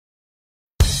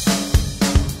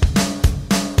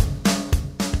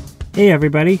Hey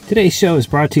everybody, today's show is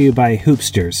brought to you by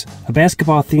Hoopsters, a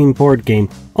basketball-themed board game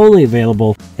only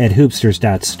available at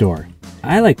hoopsters.store.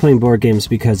 I like playing board games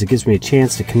because it gives me a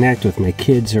chance to connect with my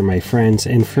kids or my friends,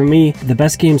 and for me, the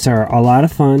best games are a lot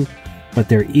of fun, but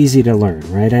they're easy to learn,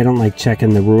 right? I don't like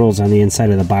checking the rules on the inside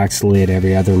of the box lid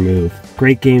every other move.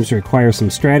 Great games require some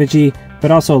strategy,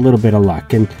 but also a little bit of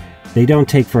luck, and they don't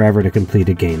take forever to complete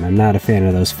a game. I'm not a fan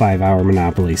of those 5-hour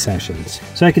Monopoly sessions.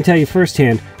 So I can tell you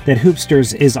firsthand that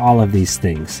Hoopsters is all of these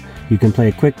things. You can play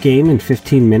a quick game in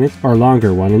 15 minutes or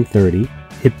longer one in 30.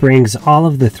 It brings all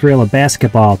of the thrill of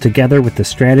basketball together with the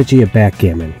strategy of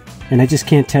backgammon. And I just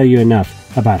can't tell you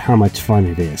enough about how much fun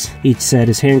it is. Each set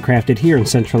is handcrafted here in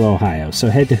Central Ohio, so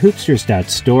head to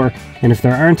hoopsters.store, and if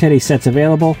there aren't any sets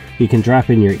available, you can drop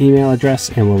in your email address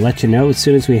and we'll let you know as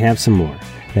soon as we have some more.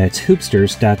 That's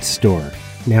hoopsters.store.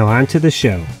 Now on to the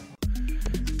show.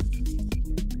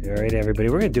 All right, everybody,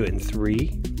 we're going to do it in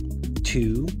 3,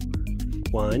 2,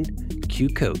 1, cue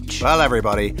coach. Well,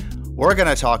 everybody, we're going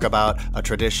to talk about a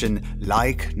tradition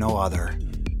like no other.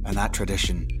 And that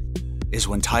tradition is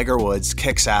when Tiger Woods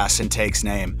kicks ass and takes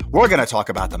name. We're going to talk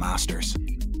about the Masters.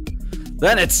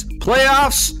 Then it's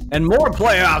playoffs and more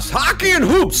playoffs, hockey and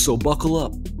hoops, so buckle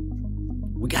up.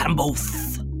 We got them both.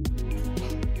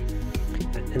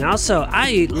 And also, I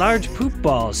eat large poop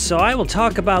balls, so I will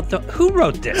talk about who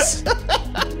wrote this.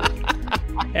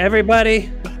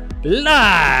 Everybody,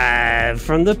 live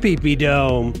from the Pee-Pee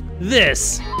Dome,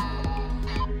 this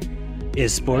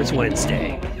is Sports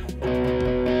Wednesday.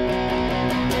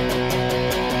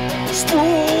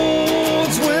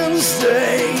 Sports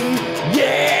Wednesday,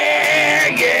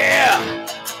 yeah.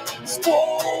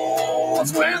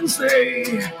 Sports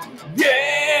Wednesday, yeah.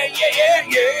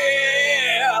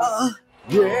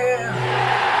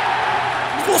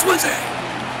 Sports Wednesday.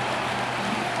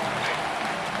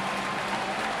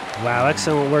 Wow,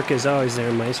 excellent work as always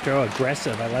there, Maestro.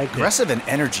 Aggressive, I like that. Aggressive and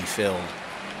energy-filled.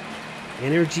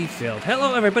 Energy-filled.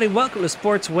 Hello, everybody. Welcome to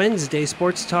Sports Wednesday,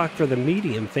 sports talk for the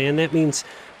medium fan. That means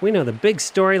we know the big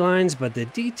storylines, but the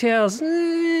details,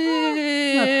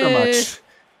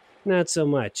 Not so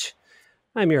much.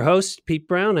 I'm your host, Pete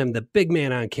Brown. I'm the big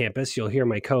man on campus. You'll hear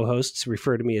my co-hosts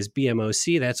refer to me as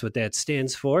BMOC. That's what that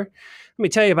stands for. Let me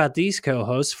tell you about these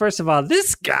co-hosts. First of all,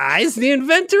 this guy's the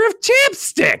inventor of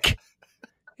Chapstick.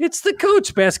 It's the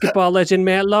coach, basketball legend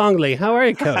Matt Longley. How are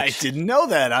you, Coach? I didn't know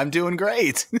that. I'm doing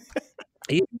great.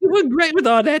 He's doing great with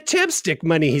all that Chapstick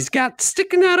money he's got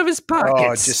sticking out of his pockets.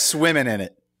 Oh, just swimming in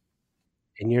it.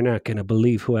 And you're not going to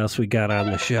believe who else we got on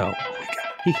the show.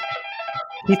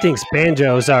 He thinks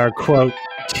banjos are, quote,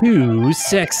 too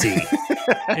sexy.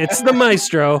 It's the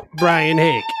maestro, Brian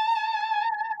Hake.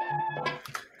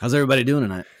 How's everybody doing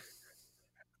tonight?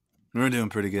 We're doing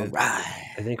pretty good. All right.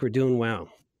 I think we're doing well.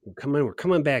 We're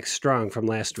coming back strong from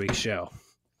last week's show.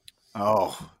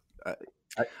 Oh,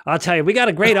 I'll tell you, we got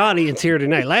a great audience here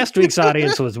tonight. Last week's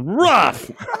audience was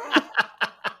rough.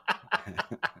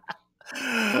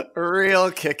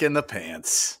 real kick in the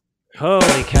pants.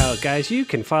 Holy cow, guys. You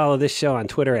can follow this show on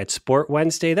Twitter at Sport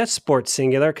Wednesday. That's sports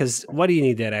singular, because what do you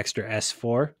need that extra S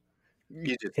for?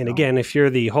 And again, if you're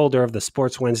the holder of the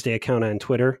Sports Wednesday account on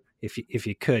Twitter, if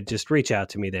you could, just reach out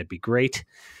to me. That'd be great.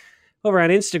 Over on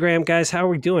Instagram, guys, how are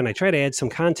we doing? I tried to add some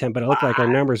content, but it looked like our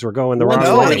numbers were going the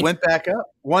wrong way. It went back up.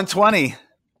 120.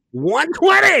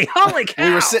 120! Holy cow!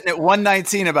 We were sitting at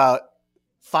 119 about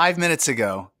 5 minutes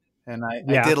ago, and I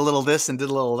did a little this and did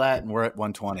a little that, and we're at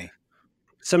 120.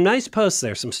 Some nice posts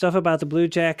there. Some stuff about the Blue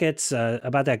Jackets,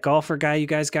 about that golfer guy you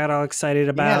guys got all excited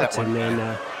about. Yeah, and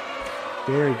then,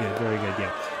 very good,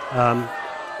 yeah.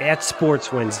 At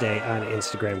Sports Wednesday on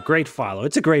Instagram. Great follow.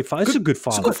 It's a great follow. It's a good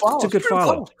follow. It's a good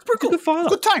follow. Good follow.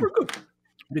 Good time.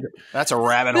 That's a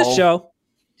rabbit hole. This show,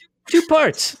 2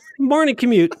 parts. Morning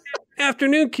commute,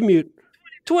 afternoon commute.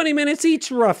 20 minutes each,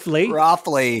 roughly.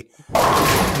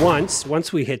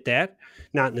 Once we hit that.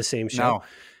 Not in the same show. No.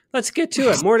 Let's get to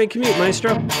it. Morning commute,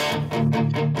 Maestro.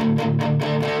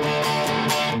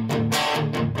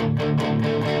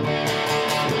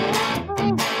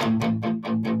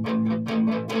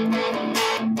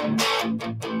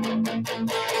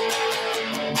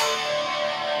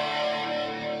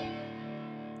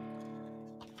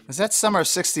 Is that summer of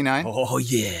 69? Oh,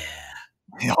 yeah.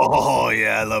 Oh,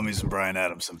 yeah. I love me some Bryan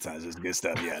Adams sometimes. It's good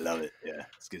stuff. Yeah, I love it. Yeah,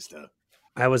 it's good stuff.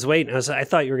 I was waiting. I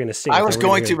thought you were going to sing. I was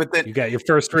going to, but then you got your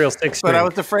first real 6 string. But I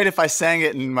was afraid if I sang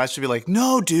it and I should be like,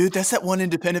 no, dude, that's that one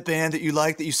independent band that you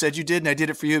like that you said you did, and I did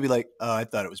it for you. I'd be like, oh, I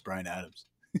thought it was Bryan Adams.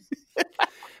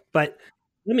 But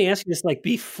let me ask you this: like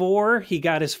before he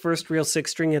got his first real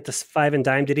 6 string at the Five and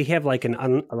Dime, did he have like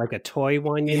a toy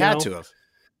one? He had to have.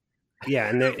 Yeah,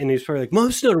 and he was probably like, "Mom,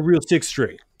 it's not a real 6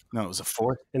 string." No, it was a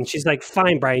 4. And she's like,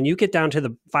 fine, Brian, you get down to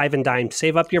the 5 and dime,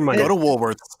 save up your money. Go to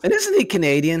Woolworths. And isn't he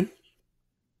Canadian?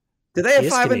 Do they have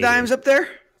 5 and dimes up there?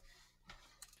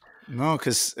 No,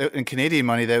 because in Canadian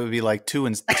money, that would be like 2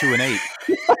 and 8.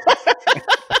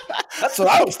 That's what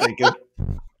I was thinking.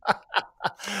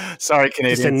 Sorry,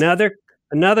 Canadians. Just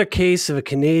another case of a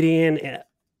Canadian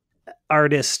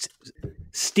artist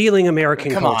stealing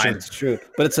American culture. On. It's true.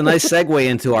 But it's a nice segue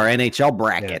into our NHL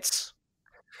brackets.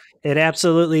 It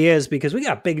absolutely is, because we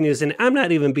got big news, and I'm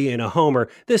not even being a homer.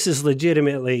 This is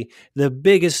legitimately the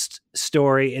biggest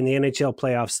story in the NHL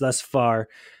playoffs thus far.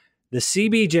 The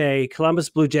CBJ, Columbus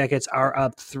Blue Jackets, are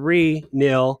up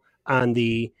 3-0 on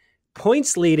the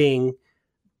points-leading,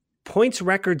 points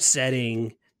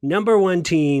record-setting, number 1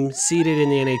 team seated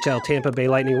in the NHL, Tampa Bay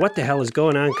Lightning. What the hell is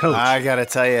going on, Coach? I got to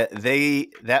tell you,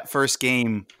 that first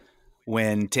game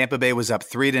when Tampa Bay was up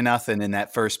 3-0 in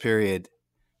that first period,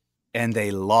 and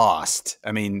they lost.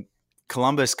 I mean,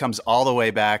 Columbus comes all the way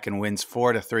back and wins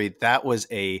 4-3. That was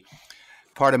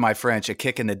pardon my French, a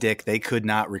kick in the dick they could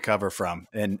not recover from.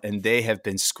 And they have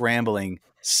been scrambling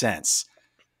since.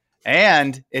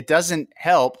 And it doesn't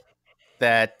help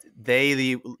that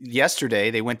yesterday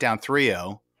they went down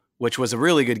 3-0, which was a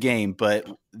really good game, but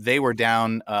they were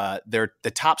down. They're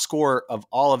the top scorer of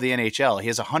all of the NHL. He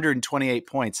has 128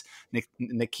 points.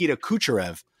 Nikita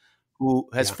Kucherov, who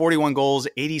has 41 goals,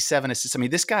 87 assists. I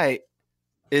mean, this guy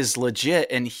is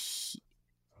legit, and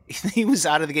he was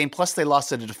out of the game. Plus, they lost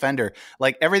to the defender.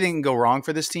 Like, everything can go wrong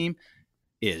for this team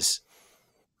is.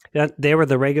 They were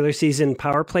the regular season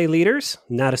power play leaders.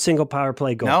 Not a single power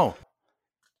play goal. No.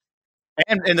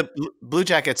 And the Blue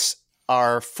Jackets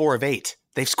are 4 of 8.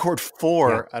 They've scored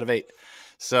 4 out of 8.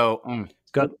 So,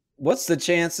 what's the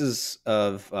chances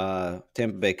of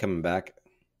Tampa Bay coming back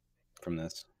from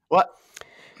this? What?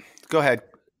 Go ahead.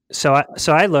 So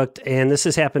I looked, and this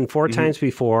has happened 4 times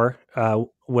before,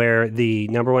 where the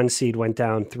number 1 seed went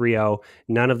down 3-0.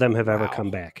 None of them have ever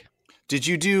come back. Did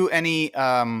you do any?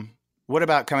 What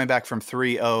about coming back from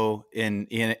 3-0 in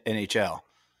NHL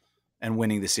and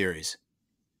winning the series?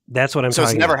 That's what I'm talking about.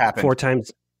 So it's never happened 4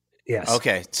 times. Yes.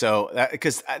 Okay. So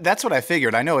because that's what I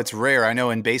figured. I know it's rare. I know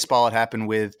in baseball it happened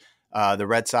with the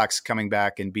Red Sox coming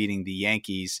back and beating the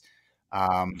Yankees.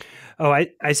 I'm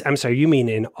sorry. You mean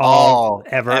in all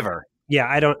ever? Yeah,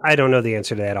 I don't know the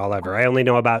answer to that all ever. I only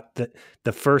know about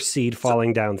the first seed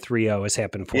falling down 3-0 has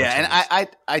happened 4 times. Yeah, and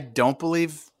I don't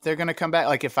believe they're going to come back.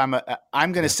 Like, if I'm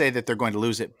going to say that they're going to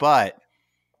lose it, but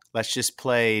let's just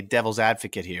play devil's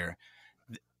advocate here.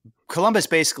 Columbus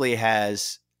basically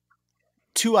has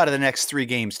 2 out of the next 3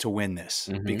 games to win this,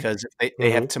 because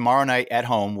they have tomorrow night at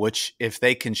home, which if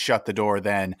they can shut the door,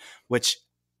 then which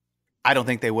I don't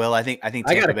think they will. I think Tampa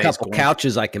I got a Bay's couple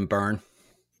couches I can burn.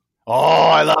 Oh,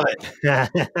 I love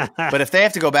it. But if they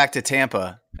have to go back to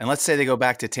Tampa, and let's say they go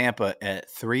back to Tampa at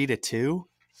 3-2,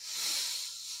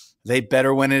 they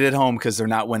better win it at home, because they're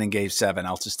not winning Game 7.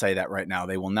 I'll just tell you that right now.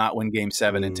 They will not win Game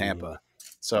 7 in Tampa.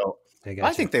 So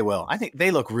I think they will. I think they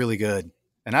look really good.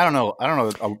 And I don't know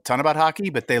a ton about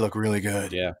hockey, but they look really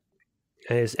good. Yeah.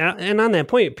 And on that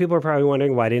point, people are probably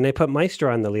wondering, why didn't they put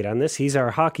Maestro on the lead on this? He's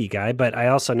our hockey guy, but I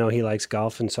also know he likes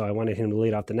golf, and so I wanted him to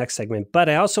lead off the next segment. But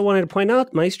I also wanted to point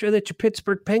out, Maestro, that your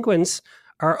Pittsburgh Penguins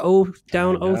are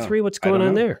down 0-3. What's going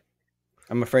on there?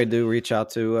 I'm afraid to reach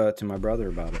out to my brother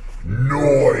about it.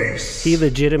 Nice. He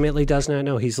legitimately does not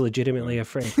know. He's legitimately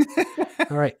afraid.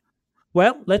 All right.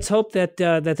 Well, let's hope that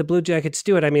the Blue Jackets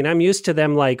do it. I mean, I'm used to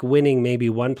them like winning maybe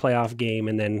 1 playoff game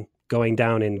and then going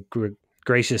down in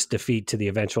gracious defeat to the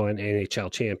eventual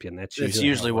NHL champion. That's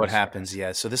usually what happens.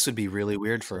 Yeah. So this would be really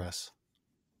weird for us.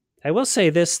 I will say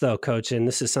this though, Coach, and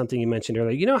this is something you mentioned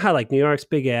earlier. You know how like New York's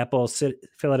Big Apple,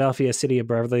 Philadelphia, City of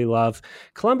Brotherly Love,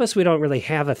 Columbus, we don't really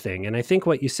have a thing. And I think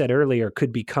what you said earlier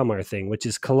could become our thing, which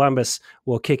is Columbus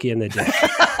will kick you in the dick.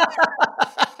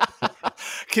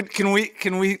 Can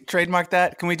we trademark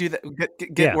that? Can we do that?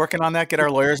 Get working on that. Get our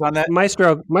lawyers on that.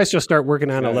 Maestro, start working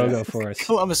on a logo for us.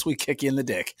 Columbus, we kick you in the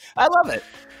dick. I love it.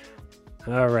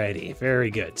 All righty,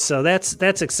 very good. So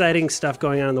that's exciting stuff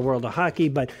going on in the world of hockey.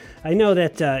 But I know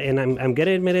that, and I'm going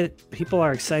to admit it, people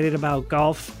are excited about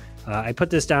golf. I put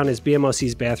this down as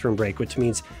BMOC's bathroom break, which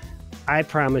means I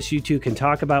promise you two can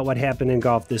talk about what happened in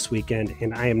golf this weekend,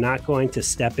 and I am not going to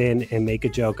step in and make a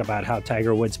joke about how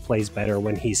Tiger Woods plays better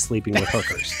when he's sleeping with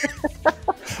hookers.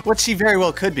 Which he very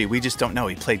well could be. We just don't know.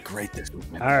 He played great this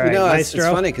weekend. All right, it's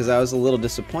funny because I was a little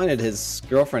disappointed. His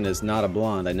girlfriend is not a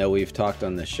blonde. I know we've talked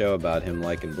on this show about him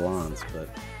liking blondes, but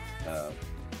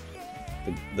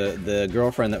the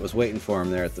girlfriend that was waiting for him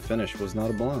there at the finish was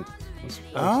not a blonde.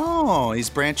 Oh, he's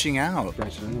branching out.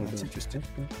 That's interesting.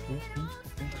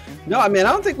 No, I mean,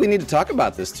 I don't think we need to talk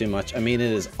about this too much. I mean,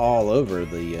 it is all over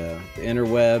the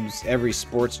interwebs, every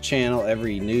sports channel,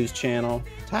 every news channel.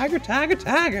 Tiger, Tiger,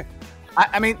 Tiger.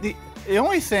 I mean, the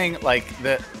only thing like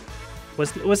that.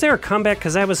 Was there a comeback?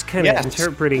 Because I was kind of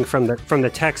interpreting from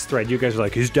the text thread. You guys were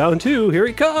like, he's down 2. Here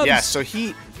he comes. Yeah, so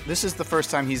this is the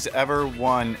first time he's ever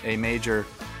won a major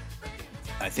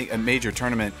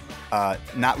tournament,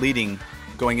 not leading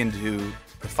going into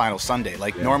the final Sunday.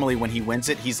 Like normally when he wins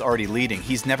it, he's already leading.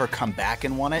 He's never come back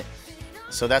and won it.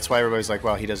 So that's why everybody's like,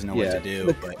 well, he doesn't know what to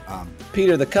do. But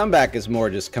Peter, the comeback is more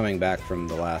just coming back from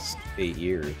the last 8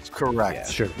 years. Correct.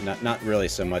 Yeah, sure. Not really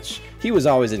so much. He was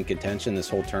always in contention this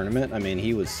whole tournament. I mean,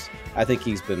 I think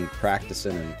he's been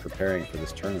practicing and preparing for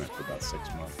this tournament for about 6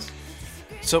 months.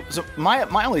 So my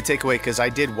only takeaway, because I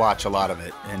did watch a lot of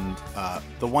it, and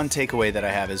the one takeaway that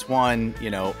I have is one,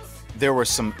 there were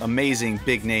some amazing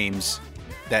big names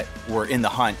that were in the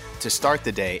hunt to start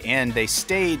the day, and they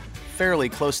stayed fairly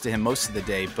close to him most of the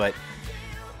day. But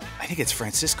I think it's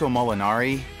Francisco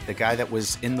Molinari, the guy that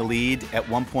was in the lead at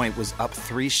one point, was up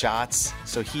 3 shots.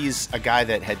 So he's a guy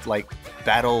that had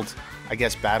battled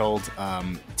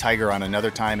Tiger on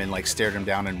another time and stared him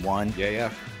down and won.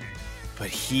 Yeah. But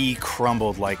he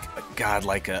crumbled like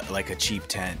a cheap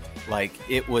tent.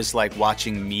 It was like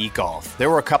watching me golf. There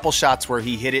were a couple shots where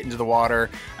he hit it into the water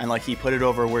and he put it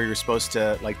over where you're supposed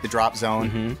to, the drop zone.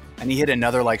 Mm-hmm. And he hit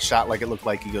another shot it looked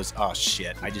like he goes, oh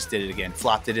shit, I just did it again.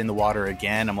 Flopped it in the water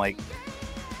again. I'm like,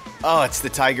 oh, it's the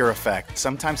Tiger effect.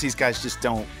 Sometimes these guys just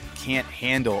can't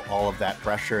handle all of that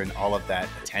pressure and all of that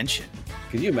attention.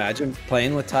 Could you imagine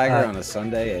playing with Tiger on a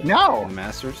Sunday at the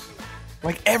Masters?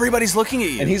 Everybody's looking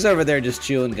at you. And he's over there just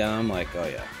chewing gum oh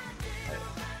yeah.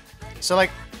 So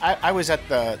I was at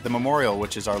the Memorial,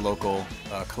 which is our local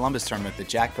Columbus tournament that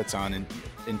Jack puts on. And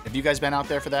have you guys been out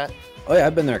there for that? Oh yeah,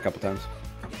 I've been there a couple times.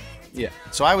 Yeah.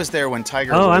 So I was there when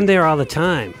Tiger... Oh, I'm there all the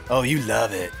time. Oh, you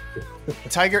love it.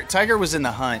 Tiger was in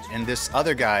the hunt, and this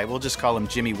other guy, we'll just call him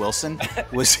Jimmy Wilson,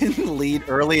 was in the lead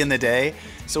early in the day.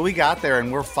 So we got there, and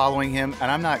we're following him.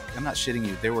 And I'm not shitting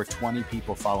you. There were 20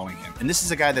 people following him. And this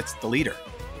is a guy that's the leader.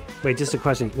 Wait, just a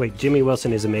question. Wait, Jimmy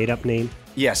Wilson is a made-up name?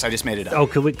 Yes, I just made it up. Oh,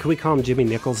 could we call him Jimmy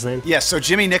Nichols then? Yes, so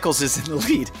Jimmy Nichols is in the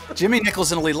lead. Jimmy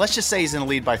Nichols in the lead. Let's just say he's in the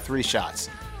lead by 3 shots.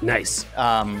 Nice.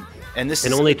 And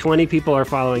only 20 people are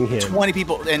following him. 20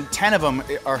 people, and 10 of them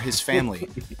are his family.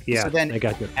 Yeah, so then I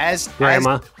got you.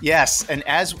 Grandma.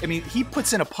 He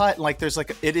puts in a putt, and there's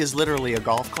it is literally a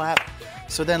golf clap.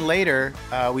 So then later,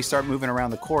 we start moving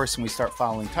around the course, and we start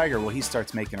following Tiger. Well, he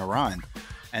starts making a run.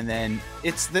 And then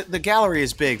it's the gallery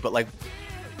is big, but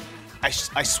I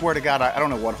swear to God, I don't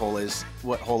know what hole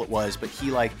it was, but he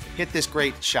hit this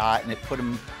great shot and it put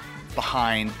him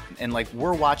behind, and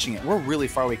we're watching it. We're really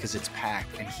far away because it's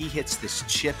packed, and he hits this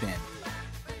chip in.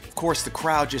 Of course, the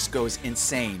crowd just goes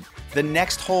insane. The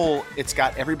next hole, it's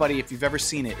got everybody. If you've ever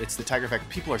seen it, it's the Tiger effect.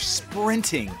 People are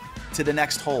sprinting to the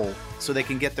next hole so they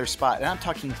can get their spot, and I'm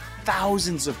talking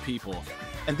thousands of people.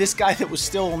 And this guy that was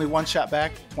still only 1 shot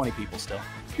back, 20 people still.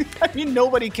 I mean,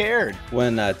 nobody cared.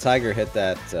 When Tiger hit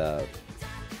that,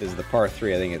 is the par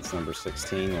 3, I think it's number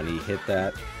 16, when he hit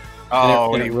that.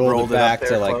 Oh, and he it rolled it back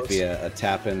to close. Be a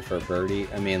tap in for a birdie.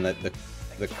 I mean, the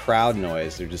crowd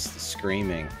noise, they're just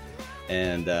screaming.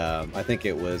 And I think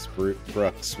it was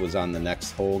Brooks was on the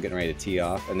next hole getting ready to tee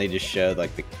off, and they just showed the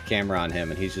camera on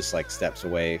him, and he's just steps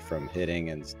away from hitting,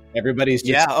 and everybody's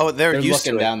just they're used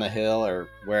looking to down the hill or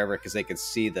wherever because they could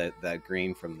see that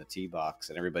green from the tee box,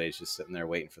 and everybody's just sitting there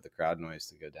waiting for the crowd noise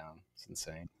to go down. It's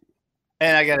insane.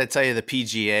 And I got to tell you, the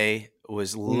PGA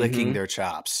was licking their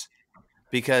chops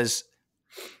because,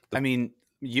 I mean,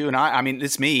 you and I mean,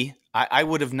 it's me. I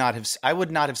would not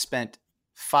have spent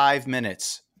 5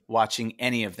 minutes watching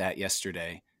any of that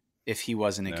yesterday if he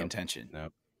wasn't in contention.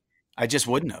 Nope. I just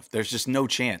wouldn't have. There's just no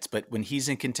chance. But when he's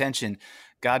in contention,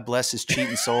 God bless his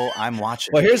cheating soul, I'm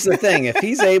watching. Well, here's the thing. If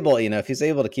he's able,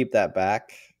 to keep that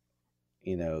back,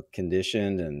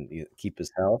 conditioned and keep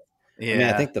his health. Yeah. I mean,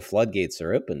 I think the floodgates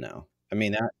are open now. I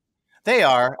mean, they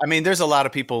are. I mean, there's a lot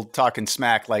of people talking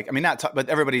smack. But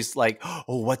everybody's like,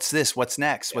 oh, what's this? What's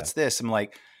next? Yeah. What's this? I'm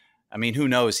like, I mean, who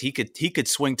knows? He could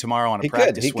swing tomorrow on a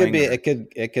practice swing.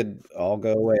 It could all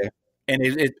go away. And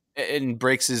it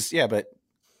breaks his, but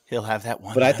he'll have that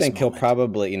one. But I think he'll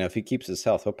probably, if he keeps his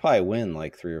health, he'll probably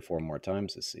win 3 or 4 more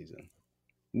times this season.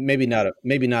 Maybe not a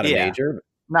major.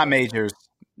 Not majors.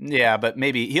 Yeah, but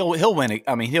maybe he'll win.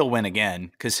 I mean, he'll win again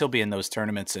because he'll be in those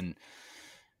tournaments and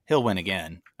he'll win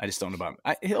again. I just don't know about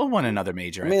him. He'll win another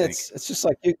major. I mean, it's just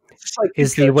like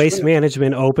is the Waste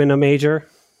Management Open a major?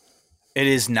 It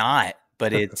is not,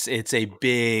 but it's a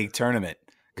big tournament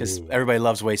because everybody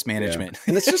loves waste management. Yeah.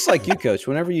 And it's just like you, Coach.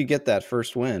 Whenever you get that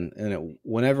first win, and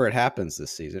whenever it happens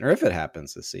this season, or if it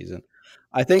happens this season,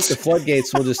 I think the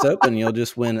floodgates will just open. You'll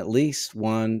just win at least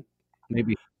one,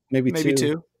 maybe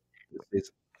two,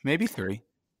 maybe three.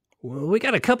 Well, we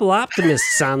got a couple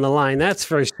optimists on the line, that's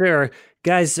for sure.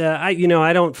 Guys,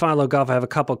 I don't follow golf. I have a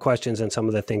couple questions on some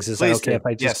of the things. Is that okay if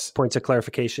I just points of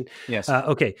clarification? Yes.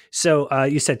 Okay. So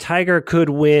you said Tiger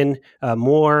could win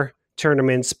more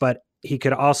tournaments, but he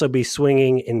could also be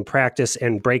swinging in practice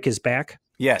and break his back?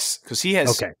 Yes, because he had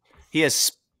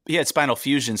spinal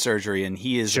fusion surgery, and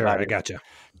he is I gotcha.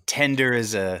 Tender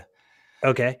as a...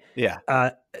 Okay. Yeah.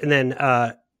 And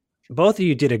then... both of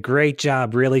you did a great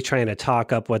job really trying to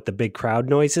talk up what the big crowd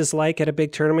noise is like at a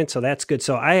big tournament. So that's good.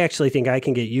 So I actually think I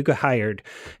can get you hired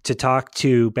to talk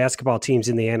to basketball teams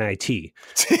in the NIT.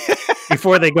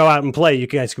 Before they go out and play, you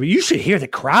guys go, you should hear the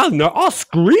crowd. And they're all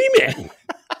screaming.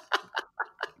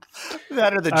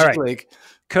 That or the G League.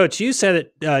 Coach, you said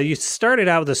that you started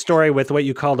out with a story with what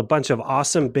you called a bunch of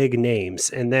awesome big names.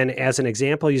 And then as an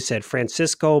example, you said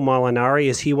Francisco Molinari.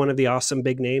 Is he one of the awesome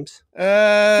big names?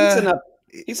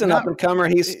 He's an up and comer.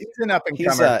 He's an up and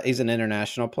comer. He's an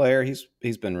international player. He's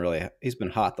been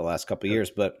hot the last couple of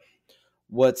years. But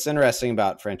what's interesting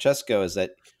about Francesco is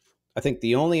that I think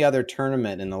the only other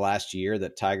tournament in the last year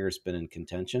that Tiger's been in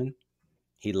contention,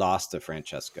 he lost to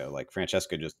Francesco. Like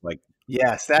Francesco just he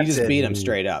just beat him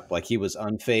straight up. Like he was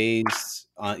unfazed.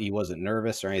 He wasn't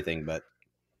nervous or anything. But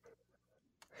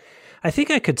I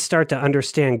think I could start to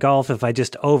understand golf if I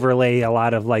just overlay a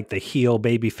lot of like the heel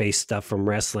babyface stuff from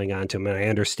wrestling onto him, and I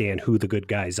understand who the good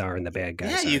guys are and the bad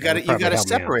guys. Yeah, you got to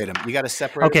separate them. You got to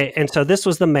separate. Okay, and so this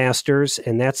was the Masters,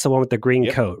 and that's the one with the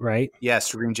green coat, right?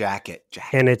 Yes, green jacket.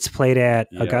 And it's played at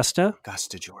Augusta,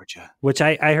 Georgia, which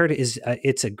I heard is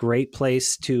it's a great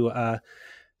place to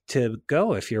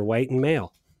go if you're white and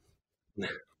male.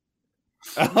 Yes,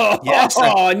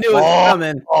 I knew it was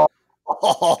coming.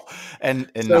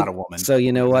 And not a woman. So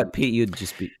you know what, Pete, you'd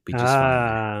just be just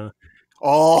fine.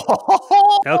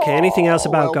 Okay. Anything else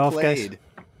about golf, played. guys?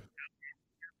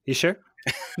 You sure?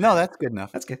 No, that's good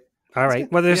enough. That's good. All right.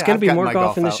 Well, there's going to be more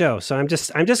golf in the show, so I'm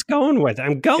just going with it.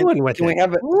 I'm going with it. Can we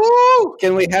have it?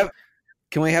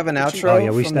 Can we have an outro? Oh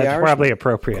yeah, that's probably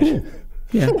appropriate. Cool.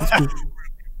 Yeah, that's cool.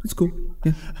 It's cool.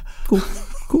 Yeah, cool.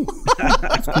 Cool.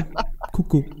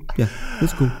 Yeah,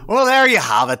 that's cool. Well, there you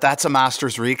have it. That's a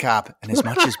Masters recap. And as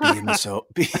much as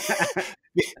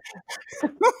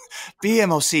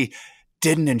BMOC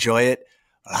didn't enjoy it,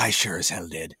 I sure as hell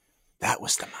did. That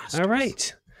was the Masters. All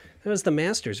right. That was the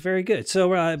Masters. Very good.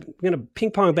 So I'm going to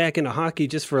ping pong back into hockey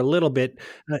just for a little bit.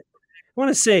 I want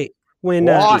to say, when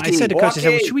I said to Coach, I said,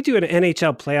 well, should we do an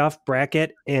NHL playoff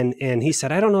bracket? And he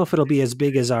said, I don't know if it'll be as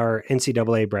big as our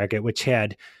NCAA bracket, which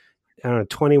had, I don't know,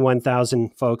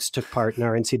 21,000 folks took part in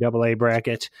our NCAA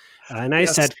bracket. And I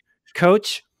said,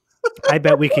 Coach, I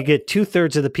bet we could get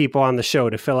 2/3 of the people on the show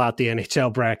to fill out the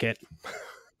NHL bracket.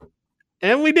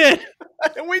 And we did.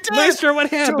 Maestro, what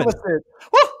happened?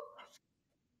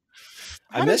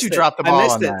 How did you drop the ball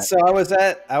on that? So I was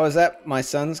at my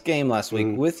son's game last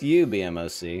week with you,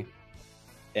 BMOC.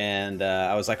 And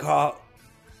I was like,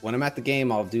 when I'm at the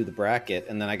game, I'll do the bracket.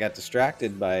 And then I got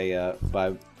distracted by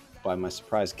my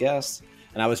surprise guest.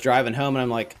 And I was driving home, and I'm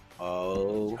like,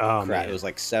 oh crap. Man. It was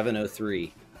like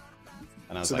 7:03.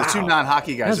 And I was the two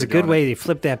non-hockey guys. That was a good way to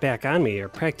flip that back on me. You're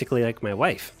practically like my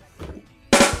wife.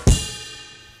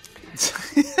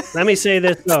 Let me say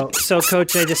this, though. So,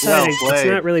 Coach, I decided it's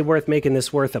not really worth making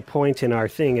this worth a point in our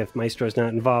thing if Maestro's not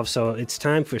involved. So it's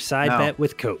time for Side Bet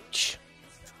with Coach.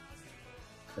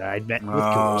 Side Bet with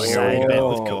Coach. Side Bet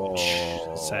with Coach.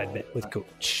 Side Bet with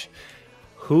Coach.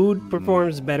 Who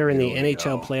performs better in the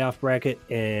NHL playoff bracket?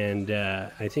 And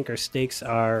I think our stakes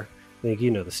are, I think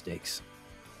you know the stakes.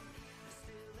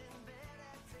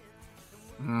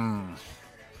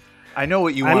 I know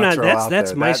what you want to throw out there.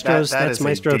 That's Maestro's. That's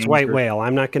Maestro's white whale.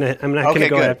 I'm not gonna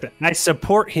go after. I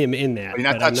support him in that.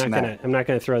 But I'm not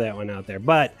gonna throw that one out there.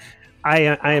 But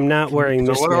I am not wearing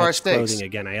mismatched clothing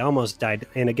again. I almost died.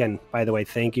 And again, by the way,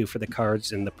 thank you for the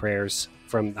cards and the prayers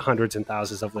from the hundreds and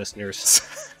thousands of listeners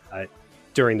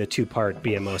during the 2-part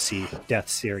BMOC death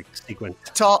sequence.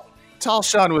 Tall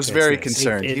Sean was very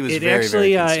concerned. He was very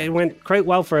concerned. It went quite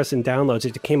well for us in downloads.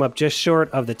 It came up just short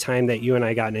of the time that you and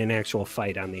I got in an actual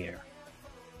fight on the air.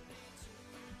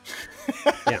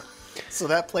 Yeah. So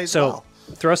that plays well.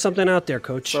 Throw something out there,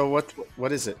 Coach. So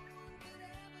what is it?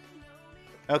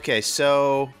 Okay,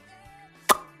 so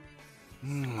oh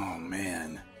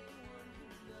man.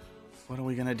 What are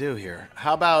we gonna do here?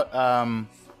 How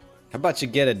about you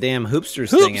get a damn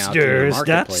Hoopsters thing out there in the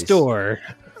marketplace? Hoopsters.store.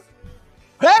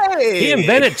 Hey! He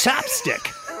invented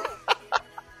chopstick.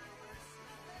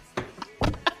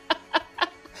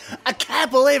 I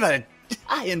can't believe it.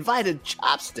 I invited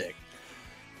Chopstick.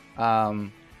 I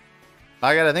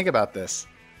got to think about this.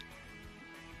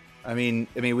 I mean,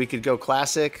 we could go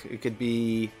classic. It could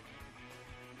be.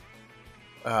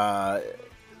 I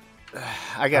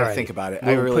got to think about it.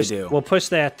 I really do. We'll push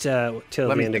that till Let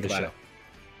the me end of think the about show.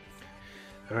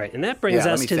 All right, and that brings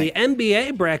Yeah, us let me to think. the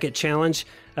NBA bracket challenge.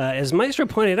 As Maestro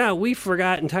pointed out, we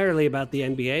forgot entirely about the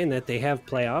NBA and that they have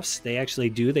playoffs. They actually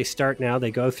do. They start now.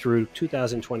 They go through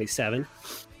 2027.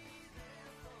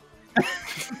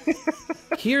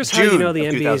 Here's how you June know the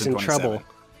of NBA is in 2027. trouble.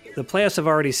 The playoffs have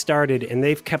already started, and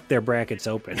they've kept their brackets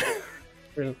open.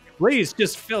 Please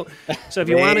just fill. So if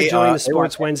you want to join the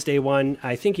Sports Wednesday one,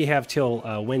 I think you have till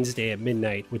Wednesday at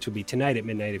midnight, which will be tonight at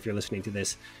midnight if you're listening to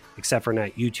this, except for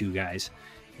not you two guys.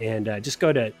 And just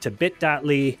go to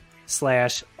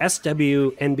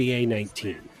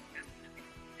bit.ly/SWNBA19.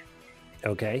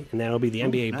 Okay, and that'll be the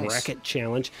NBA nice. bracket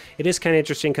challenge. It is kind of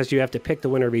interesting because you have to pick the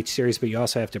winner of each series, but you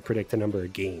also have to predict the number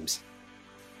of games.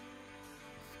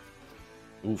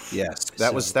 Oof. Yes,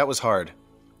 that was hard.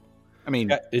 I mean,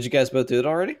 Did you guys both do it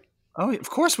already? oh, of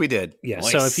course we did. Yeah,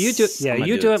 Nice. so if you do, I'm gonna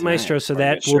you do do it it, Maestro, tonight. so Right,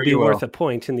 that sure will be you worth will. a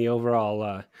point in the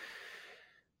overall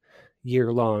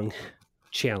year-long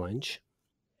challenge.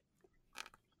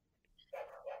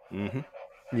 Mm-hmm.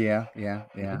 Yeah.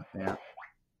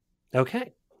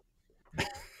 Okay.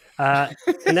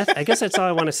 And I guess that's all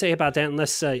I want to say about that,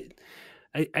 unless I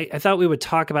thought we would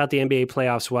talk about the NBA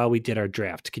playoffs while we did our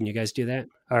draft. Can you guys do that?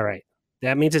 All right.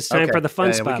 That means it's time Okay. for the fun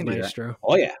Yeah, we spot, can do that. Maestro.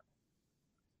 Oh yeah.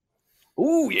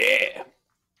 Ooh yeah.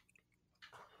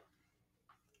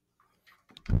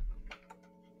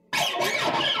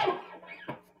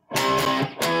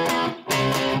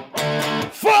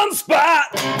 Fun spot.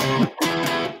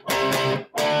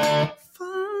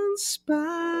 Fun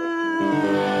spot.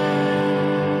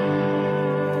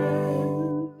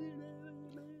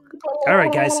 All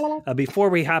right, guys. Before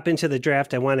we hop into the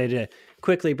draft, I wanted to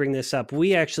quickly bring this up.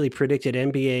 We actually predicted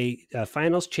NBA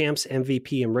Finals champs,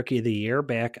 MVP, and Rookie of the Year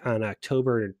back on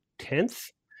October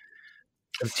 10th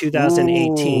of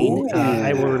 2018. Ooh,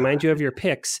 I will yeah. remind you of your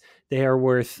picks. They are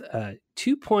worth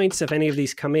 2 points if any of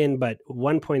these come in, but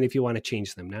 1 point if you want to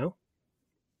change them now.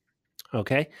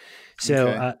 Okay. So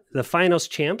Okay. the Finals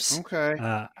champs, Okay.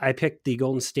 I picked the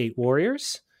Golden State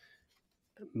Warriors.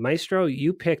 Maestro,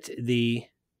 you picked the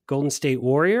Golden State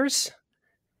Warriors.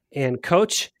 And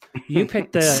Coach, you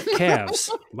picked the Cavs.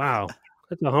 Wow.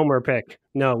 That's a homer pick.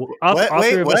 No, all What?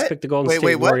 three of us What? picked the Golden Wait, State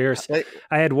wait, what? Warriors. Wait.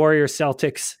 I had Warriors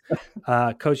Celtics.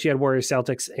 Coach, you had Warriors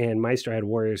Celtics. And Maestro had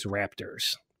Warriors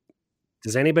Raptors.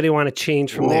 Does anybody want to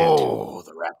change from that? Whoa,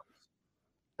 the rap.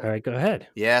 All right, go ahead.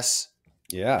 Yes.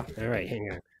 Yeah. All right, hang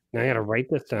on. Now I got to write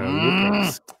this down. New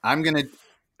picks. I'm gonna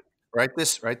write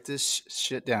this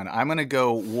shit down. I'm gonna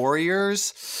go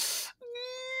Warriors,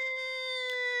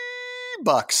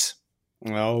 Bucks.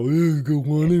 Oh, go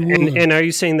 1 And are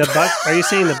you saying the Bucks? Are you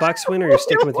saying the Bucks win, or you're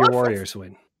sticking with your Warriors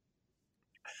win?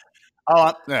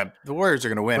 Oh, the Warriors are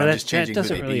gonna win. Well, I'm that, just changing that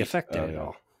doesn't who they really beat. affect that Oh, at yeah.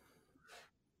 all.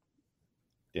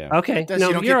 Yeah. Okay, Does- no,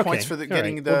 you don't you're get okay. points for All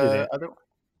getting right, we'll do the that. other.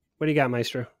 What do you got,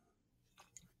 Maestro?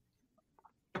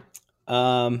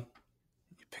 Um.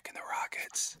 You're picking the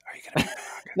Rockets. Are you gonna pick the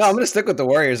Rockets? No, I'm going to stick with the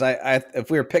Warriors. I if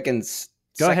we were picking Go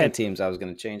second ahead. teams, I was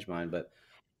going to change mine, but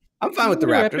I'm fine with the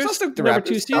Raptors. Raptors. I'll stick with the Number Raptors.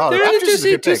 2 seed. Oh, the They're Raptors the is a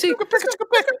good 2 pick. seed. Good pick. It's a good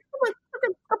pick. It's a good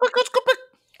pick.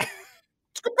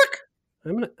 It's a good pick.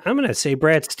 I'm gonna say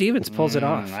Brad Stevens pulls it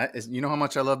off. You know how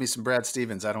much I love me some Brad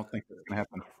Stevens. I don't think that's gonna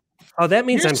happen. Oh, that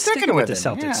means You're I'm sticking sticking with with the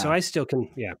him, Celtics, yeah. so I still can.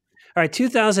 Yeah. All right,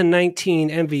 2019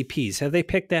 MVPs. Have they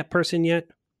picked that person yet?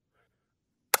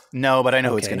 No, but I know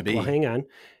who it's Okay, gonna be. Well, hang on.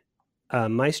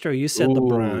 Maestro, you said Ooh.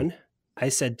 LeBron. I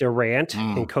said Durant,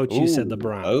 and Coach, you said Ooh.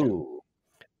 LeBron. Oh.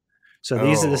 So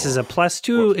this is a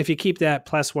 +2 if you keep that,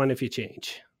 +1 if you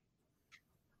change.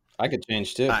 I could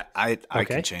change too. I Okay.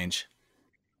 can change.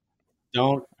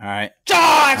 Don't. All right.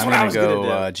 That's I'm what I gonna was go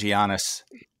going to Giannis.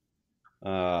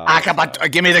 do.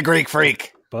 Give me the Greek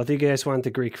freak. Both of you guys want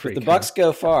the Greek freak. If the Bucks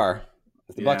go far,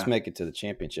 if the Yeah. Bucks make it to the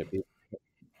championship,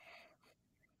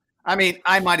 I mean,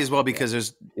 I might as well because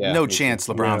there's Yeah, no me too. chance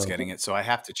LeBron's No. getting it, so I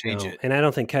have to change No. it. And I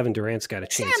don't think Kevin Durant's got a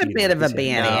chance. Had a either. bit of a He's had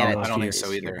bad No, attitude. I don't think this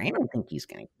so year. either. I don't think he's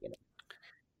going to get it.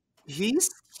 He's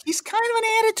kind of an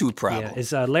attitude problem. Yeah.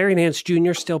 Is Larry Nance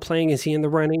Jr. still playing? Is he in the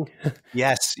running?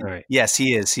 Yes, All right. yes,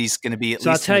 he is. He's going to be at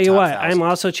So I'll least. tell in the you top what, 1,000. I'm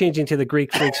also changing to the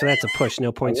Greek freak, so that's a push.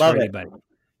 No points for love it. anybody.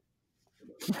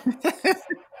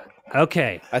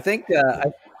 Okay. I think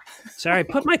Sorry,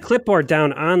 put my clipboard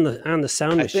down on the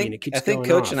sound I machine. think It keeps I think going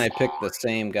Coach off. and I picked the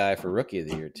same guy for Rookie of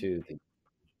the Year too.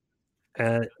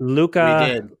 Luca. We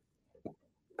did.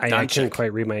 I Doncic. couldn't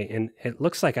quite read and it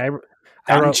looks like I wrote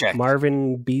Doncic.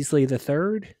 Marvin Beasley the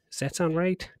third. Does that sound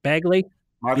right? Bagley.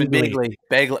 Marvin Bagley.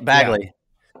 Bagley. Yeah.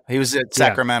 He was at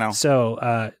Sacramento. Yeah.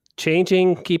 So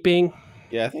changing, keeping.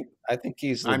 Yeah, I think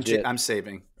he's legit. I'm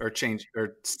saving or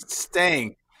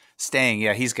staying.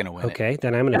 Yeah, he's going to win. Okay,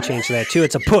 then I'm going to change that too.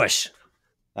 It's a push.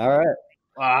 All right.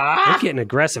 I'm getting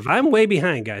aggressive. I'm way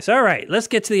behind, guys. All right, let's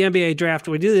get to the NBA draft.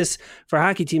 We do this for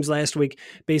hockey teams last week.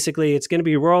 Basically, it's going to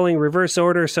be rolling reverse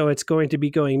order. So it's going to be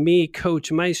going me,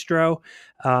 Coach Maestro,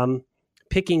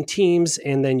 picking teams,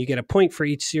 and then you get a point for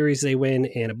each series they win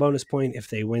and a bonus point if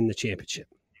they win the championship.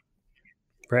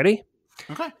 Ready?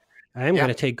 Okay. I'm going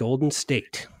to take Golden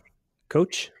State.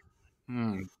 Coach?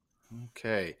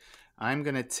 Okay. I'm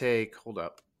going to take – hold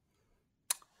up.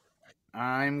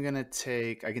 I can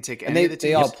take any of the teams.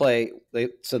 They all play.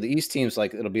 So the East teams,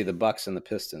 like, it'll be the Bucks and the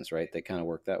Pistons, right? They kind of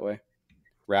work that way.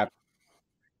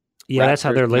 Yeah, that's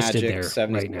how they're listed Magic, there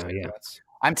right now. Yeah,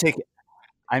 I'm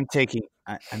taking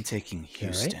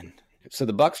Houston. Right. So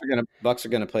the Bucks are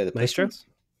gonna play the Maestro? Pistons.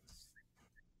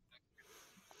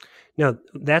 No,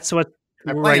 that's what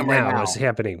They're right playing right now is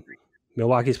happening.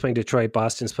 Milwaukee's playing Detroit.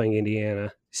 Boston's playing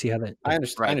Indiana. See how that? I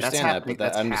understand that, happening.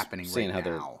 but I'm just happening seeing right how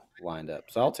now. they're lined up.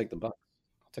 So I'll take the Bucks.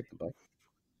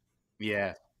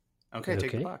 Yeah. Okay,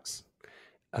 take the Bucks.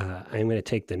 I'm going to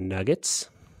take the Nuggets.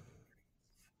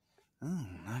 Oh,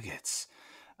 Nuggets.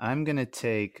 I'm going to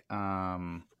take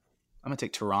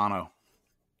Toronto.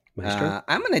 Maestro?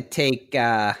 I'm gonna take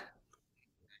the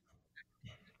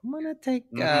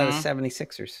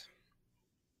 76ers.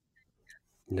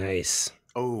 Nice.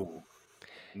 Oh.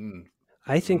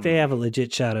 I think they have a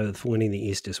legit shot of winning the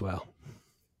East as well.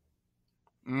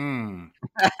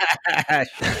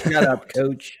 Shut up,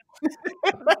 Coach.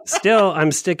 Still,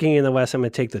 I'm sticking in the West. I'm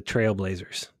going to take the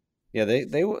Trailblazers. Yeah,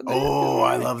 they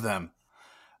I love them.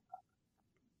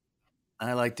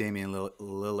 I like Damian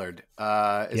Lillard.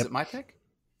 Is it my pick?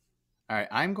 All right,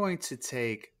 I'm going to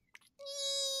take.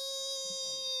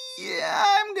 Yeah,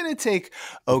 I'm going to take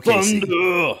OKC.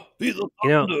 You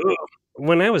know,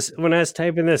 when I was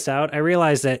typing this out, I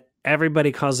realized that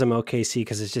everybody calls them OKC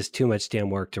because it's just too much damn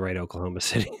work to write Oklahoma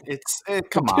City. It's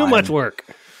too much work.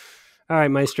 All right,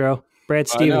 Maestro. Brad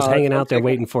Stevens hanging out there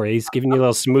waiting for you. He's giving you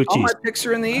little smoochies. All my picks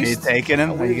are in the East. Are you taking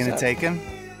him? Are you going to take him?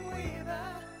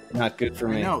 Not good for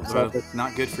me. No, so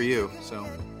not good for you. So.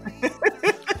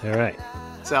 All right.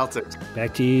 Celtics.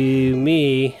 Back to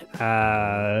me.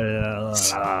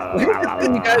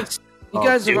 You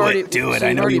guys have already do it.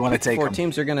 I know you want to take 4 them.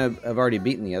 teams are going to have already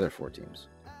beaten the other 4 teams.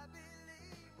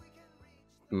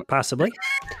 Possibly.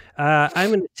 I'm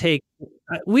going to take.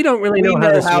 We don't really know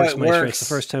how this works, Maestro. It's the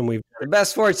first time we've. The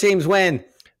best 4 teams win.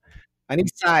 On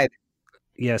each side.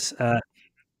 Yes. I'm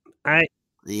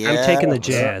taking the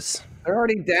Jazz. They're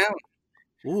already down.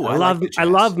 Ooh, I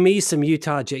love me some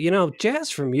Utah Jazz. You know, Jazz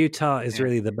from Utah is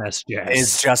really the best Jazz.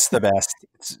 It's just the best.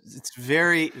 It's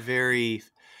very, very.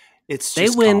 It's they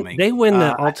just win. calming. They win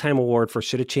the all-time award for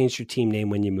should have changed your team name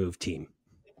when you moved team.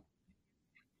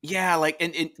 Yeah, like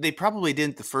and they probably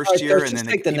didn't the first year, and then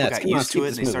people got used to it,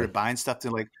 and they started buying stuff.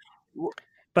 They're like,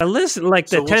 but listen, like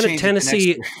the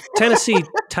Tennessee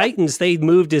Titans, they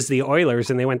moved as the Oilers,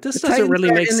 and they went, "This doesn't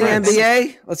really make sense." In the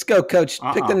NBA, let's go, Coach.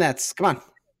 Pick the Nets. Come on.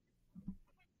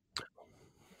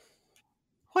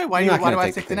 Wait, why do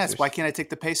I take the Nets? Why can't I take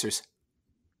the Pacers?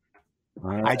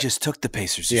 I just took the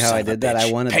Pacers. See how I did that?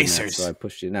 I wanted Pacers, the Nets, so I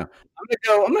pushed you. No,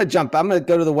 I'm gonna jump. I'm gonna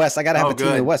go to the West. I gotta have a team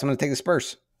in the West. I'm gonna take the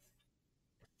Spurs.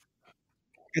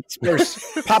 Get the Spurs.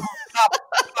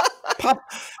 Pop.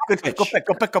 Go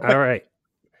pick. All right.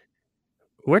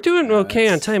 We're doing okay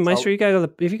on time, Maestro. If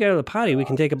you go to the potty, we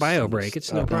can take a bio break.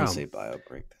 It's no problem. Don't say bio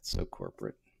break. That's so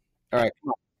corporate. All right, come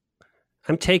on.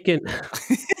 I'm taking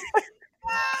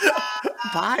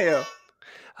bio.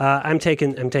 I'm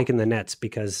taking the Nets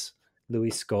because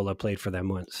Luis Scola played for them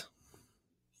once.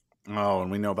 Oh,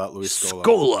 and we know about Luis Scola.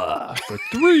 Scola for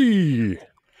 3.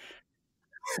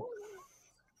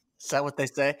 Is that what they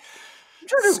say? I'm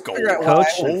trying to figure out why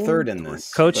I'm third in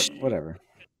this. Coach, whatever.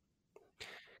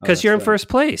 Because you're in first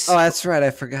place. Oh, that's right.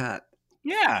 I forgot.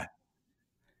 Yeah.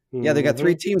 Yeah, they got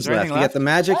 3 teams left. You got the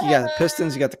Magic, you got the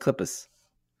Pistons, you got the Clippers.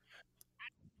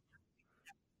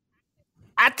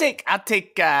 I take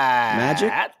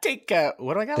Magic. I take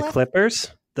what do I got the left?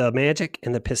 Clippers, the Magic,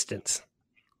 and the Pistons.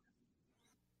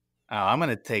 Oh, I'm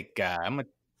gonna take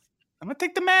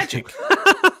the Magic.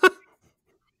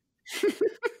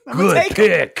 Good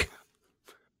pick.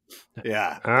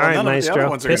 Yeah. All right,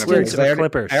 Maestro. Pistons or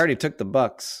Clippers? I already took the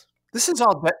Bucks. This is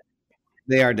all dead.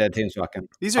 They are dead teams walking.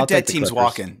 These are dead teams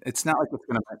walking. It's not like it's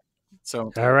So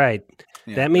All right.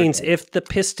 yeah, That means if the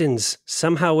Pistons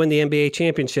somehow win the NBA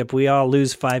championship, we all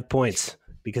lose 5 points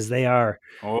because they are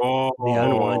oh, the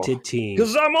unwanted team.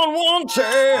 I'm unwanted.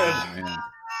 Oh, man.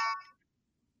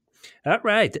 All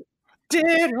right.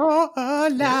 Dead or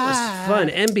alive. That was fun.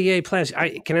 NBA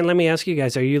playoffs. Let me ask you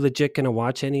guys, are you legit going to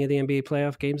watch any of the NBA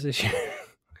playoff games this year?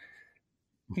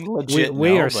 Legit, we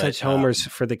no, are but, such homers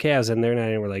for the Cavs, and they're not,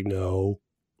 and we're like, no.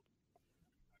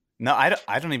 No,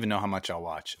 I don't even know how much I'll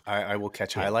watch. I will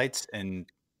catch highlights and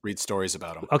read stories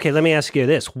about them. Okay, let me ask you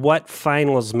this. What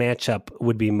finals matchup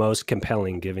would be most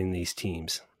compelling given these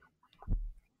teams?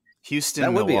 Houston,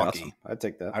 That would Milwaukee. be awesome. I'd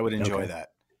take that. I would enjoy that.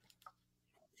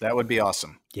 That would be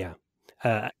awesome. Yeah.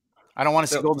 I don't want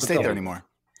to see Golden State there anymore.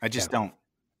 I just don't.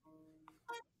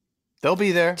 They'll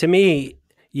be there. To me,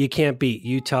 you can't beat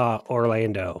Utah,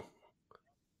 Orlando.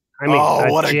 I mean,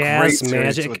 what a Jazz great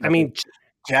Magic. I mean,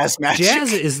 Jazz Magic.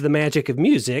 Jazz is the magic of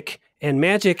music, and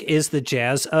Magic is the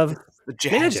jazz of the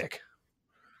Jazz. magic.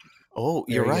 Oh,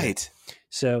 you're Very good. right.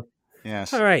 So,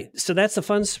 Yes. all right. So that's the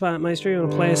fun spot, Maestro. You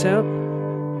want to play us out?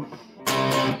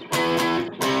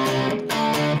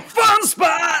 Fun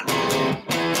spot.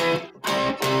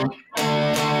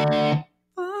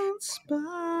 Fun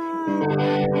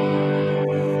spot.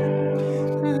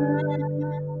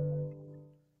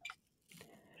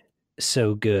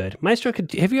 So good. Maestro,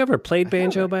 have you ever played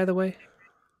banjo, by the way?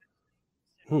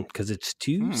 Because it's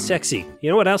too sexy. You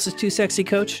know what else is too sexy,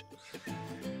 Coach?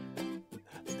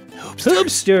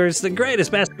 Hoopsters, the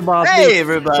greatest basketball Hey,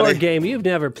 everybody. board game you've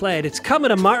never played. It's coming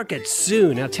to market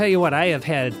soon. I'll tell you what, I've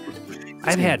had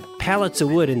pallets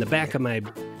of wood in the back of my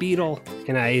Beetle,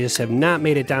 and I just have not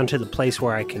made it down to the place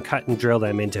where I can cut and drill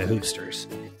them into Hoopsters.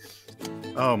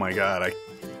 Oh my God.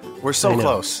 We're I so know.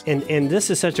 close. And this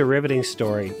is such a riveting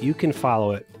story. You can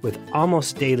follow it with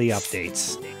almost daily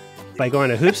updates by going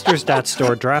to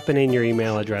hoopsters.store, dropping in your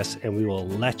email address, and we will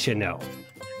let you know.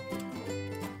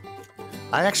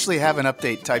 I actually have an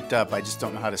update typed up. I just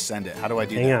don't know how to send it. How do I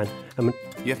do Hang that? on.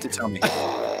 You have to tell me.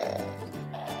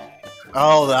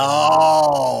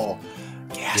 Oh,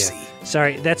 gassy. Yeah.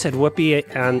 Sorry, that said whoopee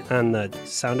on the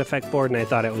sound effect board, and I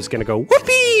thought it was going to go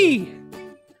whoopee.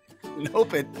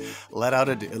 Nope, it let out.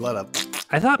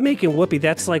 I thought making whoopee,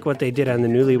 that's like what they did on the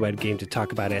Newlywed Game to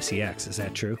talk about SEX. Is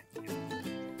that true?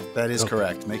 That is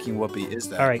correct. Making whoopee is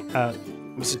that. All right.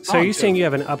 So are you saying you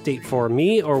have an update for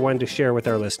me or one to share with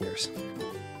our listeners?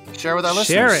 Share with our listeners.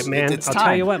 Share it, man. It's I'll time.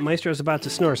 tell you what, Maestro's about to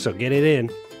snore, so get it in.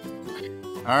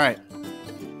 All right.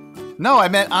 No, I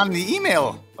meant on the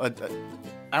email.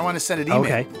 I want to send an email.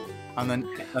 Okay. On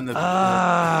the.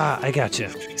 I got you.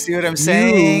 See what I'm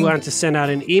saying? You want to send out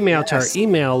an email to our Yes.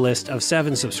 email list of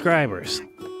 7 subscribers.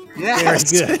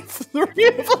 Yes. Very good. 3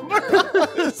 of them are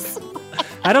us.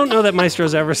 I don't know that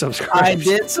Maestro's ever subscribed. I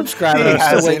did subscribe. He I'm still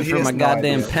hasn't. waiting He for has my no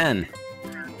goddamn idea. pen.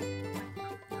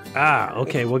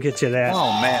 Okay, we'll get you that.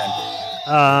 Oh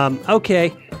man.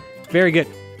 Okay, very good.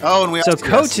 Oh, and we So also-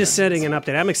 Coach yes, is yes, sending yes. an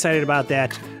update. I'm excited about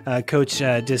that. Coach,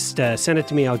 just send it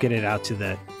to me. I'll get it out to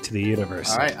the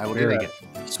universe. All right, I will Very do good.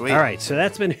 that. Sweet. All right, so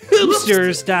that's been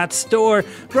Hoopsters.store,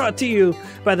 brought to you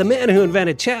by the man who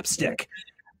invented chapstick,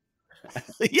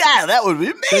 Yeah, that would be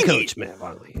the me. Coach Matt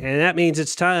Vonley. And that means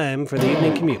it's time for the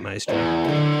evening commute, Maestro.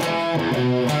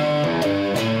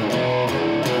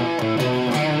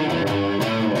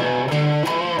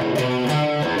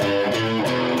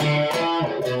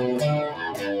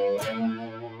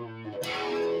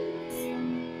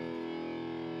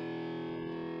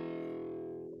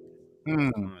 I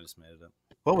just made it up.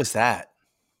 What was that?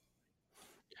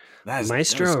 That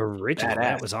Maestro was original. badass.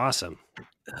 That was awesome.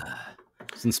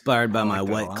 It's inspired by I my like that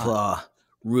a White lot. Claw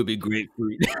Ruby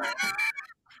Grapefruit.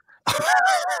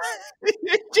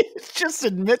 Just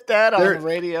admit that on They're- the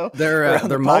radio. or They're on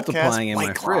the podcast. multiplying in my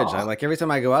White fridge. Claw. I like every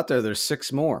time I go out there, there's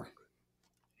 6 more.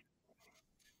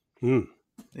 Hmm.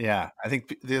 Yeah, I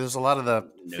think there's a lot of the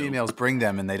females bring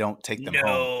them and they don't take them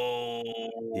home.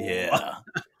 Yeah.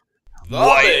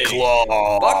 White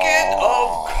Claw. Bucket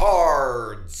of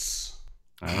cards.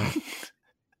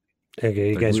 Okay,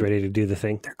 you guys ready to do the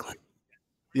thing?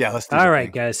 Yeah, let's do All the right,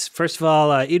 thing. guys. First of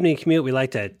all, evening commute, we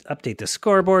like to update the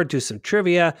scoreboard, do some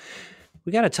trivia.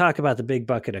 We got to talk about the big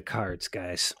bucket of cards,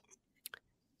 guys.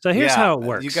 So here's Yeah, how it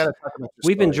works. You got to talk about your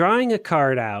We've been story. drawing a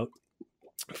card out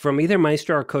from either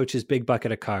Maestro or Coach's big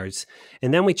bucket of cards,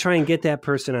 and then we try and get that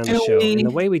person on the Do show. we- And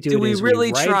the way we do do it we is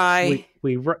really write- try?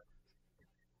 We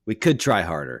We could try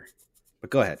harder. But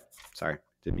go ahead. Sorry.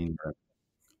 Didn't mean to.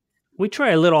 we try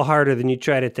a little harder than you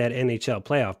tried at that NHL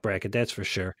playoff bracket, that's for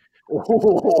sure.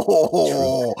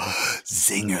 Oh,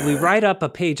 zinger. We write up a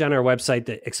page on our website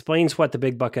that explains what the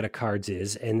big bucket of cards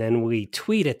is, and then we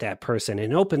tweet at that person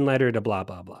an open letter to blah,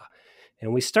 blah, blah.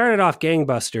 And we started off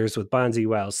gangbusters with Bonzi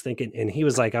Wells thinking, and he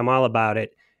was like, I'm all about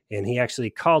it. And he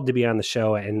actually called to be on the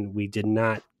show, and we did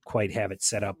not quite have it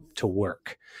set up to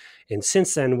work. And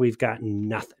since then, we've gotten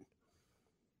nothing.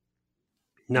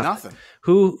 Nothing.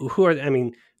 Who are, I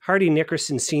mean, Hardy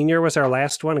Nickerson Sr. was our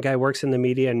last one. A guy works in the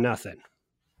media, nothing.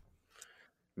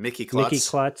 Mickey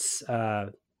Klutz.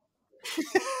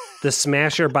 The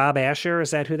Smasher Bob Asher.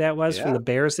 Is that who that was from the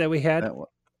Bears that we had?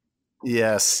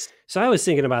 Yes. So I was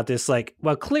thinking about this like,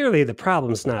 well, clearly the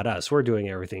problem's not us. We're doing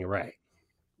everything right.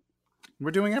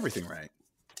 We're doing everything right.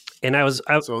 And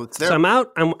so I'm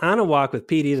on a walk with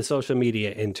PD, the social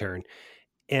media intern.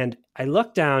 And I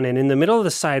look down, and in the middle of the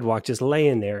sidewalk, just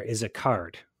laying there is a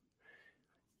card.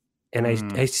 And I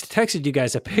texted you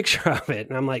guys a picture of it.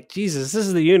 And I'm like, Jesus, this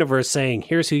is the universe saying,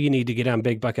 here's who you need to get on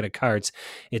Big Bucket of Cards.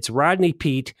 It's Rodney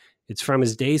Peete. It's from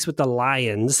his days with the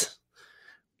Lions,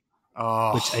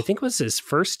 which I think was his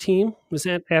first team. Was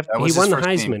that after he won the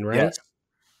Heisman, team, right?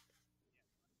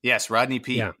 Yes, Rodney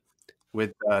Peete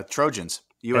with Trojans,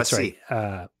 USC. That's right.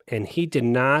 And he did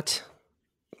not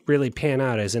really pan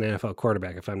out as an NFL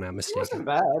quarterback, if I'm not mistaken. He wasn't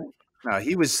bad. No,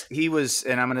 he was,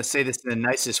 and I'm going to say this in the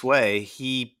nicest way.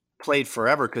 He played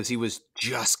forever because he was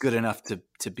just good enough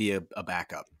to be a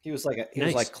backup. He was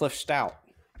like Cliff Stout.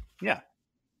 Yeah.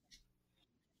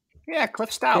 Yeah,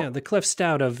 Cliff Stout. Yeah, the Cliff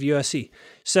Stout of USC.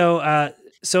 So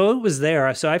it was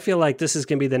there. So I feel like this is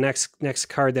going to be the next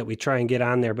card that we try and get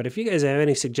on there. But if you guys have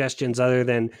any suggestions other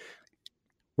than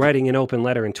writing an open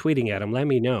letter and tweeting at him, let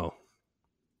me know.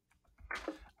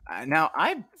 Now,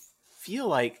 I feel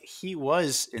like he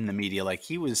was in the media, like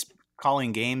he was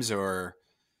calling games or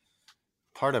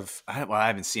part of, I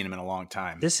haven't seen him in a long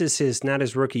time. This is not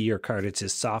his rookie year card. It's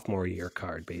his sophomore year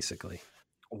card, basically.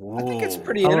 Whoa. I think it's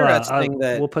pretty interesting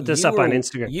that we'll put this up on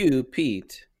Instagram. You,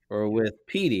 Pete, or with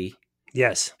Petey.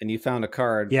 Yes. And you found a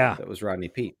card that was Rodney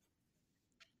Peete.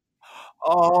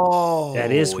 Oh,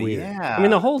 that is weird. Yeah. I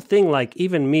mean, the whole thing, like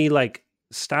even me, like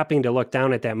stopping to look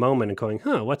down at that moment and going,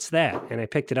 what's that? And I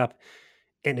picked it up,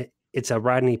 and it's a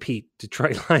Rodney Peete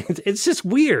Detroit Lions. It's just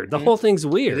weird. The whole thing's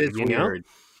weird. It is weird.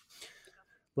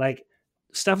 Like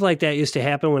stuff like that used to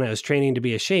happen when I was training to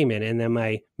be a shaman, and then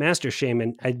my master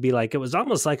shaman, I'd be like, it was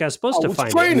almost like I was supposed to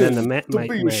find it. And then my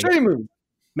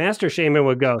master shaman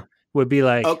would be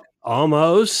like,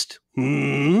 almost.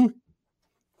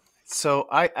 So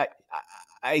I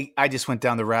just went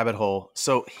down the rabbit hole.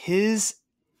 So his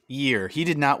year, he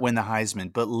did not win the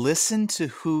Heisman, but listen to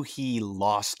who he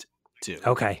lost to.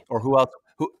 Okay. Or who else?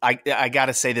 I got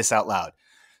to say this out loud.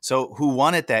 So who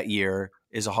won it that year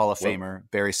is a Hall of Famer,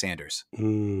 Barry Sanders.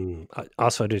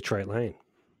 Also Detroit Lion.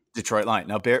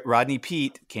 Now, Rodney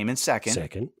Peete came in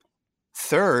second.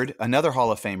 3rd, another Hall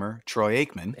of Famer, Troy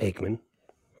Aikman.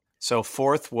 So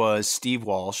 4th was Steve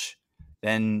Walsh.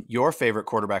 Then your favorite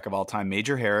quarterback of all time,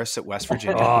 Major Harris at West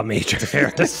Virginia. Oh, Major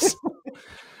Harris.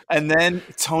 And then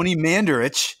Tony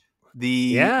Mandarich,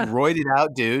 the roided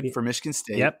out dude for Michigan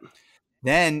State. Yep.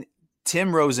 Then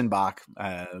Tim Rosenbach,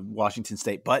 Washington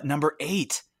State. But number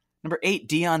 8,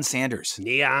 Deion Sanders.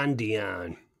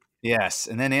 Deion. Yes.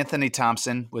 And then Anthony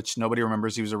Thompson, which nobody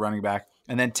remembers. He was a running back.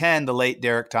 And then 10, the late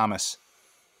Derek Thomas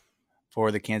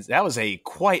for the Kansas. That was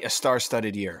quite a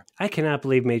star-studded year. I cannot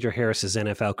believe Major Harris's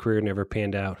NFL career never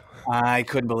panned out. I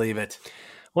couldn't believe it.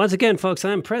 Once again, folks,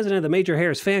 I'm president of the Major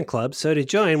Harris fan club. So to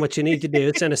join, what you need to do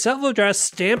is send a self-addressed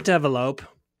stamped envelope.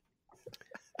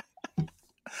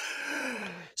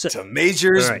 To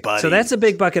Major's buddy. So that's a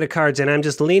big bucket of cards, and I'm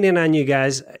just leaning on you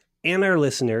guys and our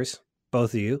listeners,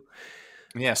 both of you.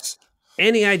 Yes.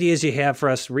 Any ideas you have for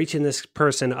us reaching this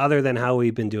person other than how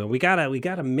we've been doing? We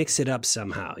gotta mix it up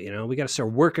somehow. We gotta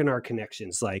start working our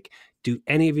connections. Like, do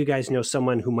any of you guys know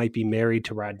someone who might be married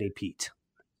to Rodney Peete?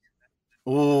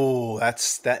 Oh,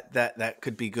 that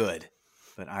could be good.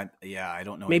 But I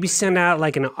don't know. Maybe send out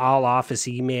like an all office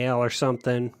email or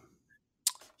something.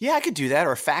 Yeah, I could do that,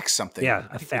 or fax something. Yeah,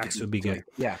 a fax would be good.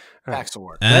 Yeah, fax will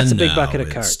work. And that's a big bucket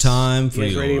of cards. It's time for you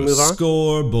guys ready to your move on?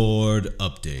 Scoreboard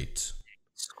update.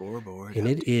 And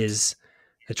it is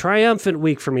a triumphant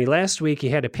week for me. Last week, you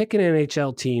had to pick an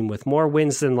NHL team with more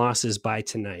wins than losses by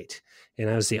tonight. And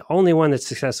I was the only one that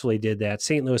successfully did that.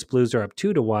 St. Louis Blues are up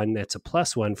 2-1. That's a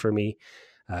 +1 for me.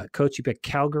 Coach, you picked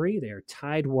Calgary. They're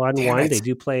tied 1-1. They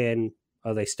do play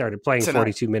they started playing tonight.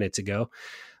 42 minutes ago.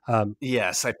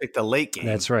 Yes, I picked a late game.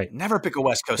 That's right. Never pick a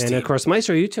West Coast team. And of course,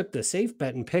 Maestro, you took the safe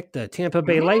bet and picked the Tampa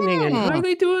Bay Lightning. And how are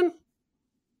they doing?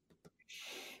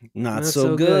 Not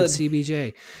so good.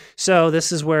 CBJ. So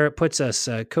this is where it puts us,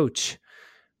 Coach.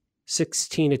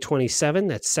 16-27.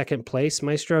 That's second place.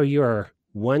 Maestro, you are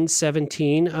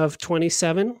 117 of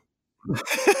 27.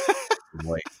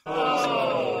 Wait.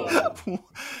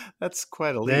 That's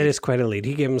quite a lead. That is quite a lead.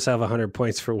 He gave himself 100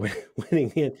 points for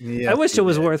winning it. Yes, I wish he it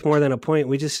was did. worth more than a point.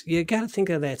 You got to think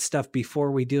of that stuff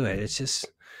before we do it. It's just,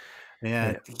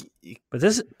 Yeah. but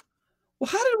this, Well,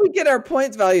 how did we get our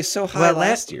points value so high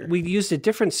last year? we used a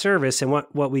different service, and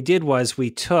what we did was we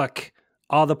took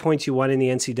all the points you won in the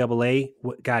NCAA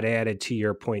got added to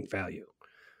your point value.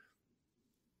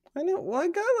 I know. Well, I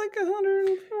got like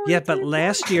 100. Yeah, but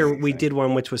last year we did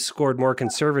one which was scored more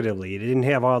conservatively. It didn't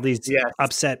have all these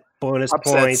upset bonus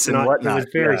Upsets points and and all. whatnot, It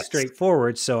was very yes.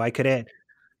 straightforward, so I could add.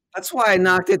 That's why I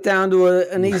knocked it down to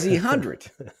an easy 100.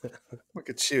 Look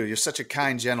at you. You're such a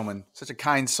kind gentleman, such a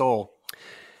kind soul.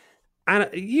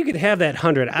 You could have that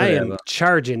 100. I am Whatever.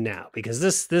 charging now because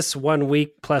this 1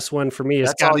 week plus one for me has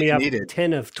That's got all me you up needed.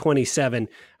 10 of 27.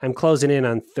 I'm closing in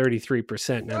on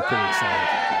 33%, and I'm pretty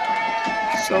excited.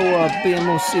 So,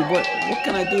 BMOC, what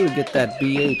can I do to get that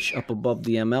BH up above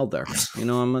the ML there? You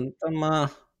know,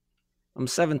 I'm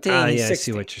 17. Ah, he's yeah, I 16.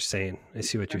 see what you're saying. I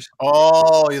see what you're saying.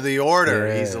 Oh, the order.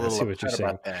 Yeah, He's a I little see what you're upset saying.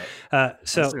 about that. I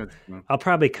So see what- I'll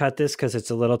probably cut this because it's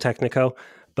a little technical.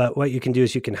 But what you can do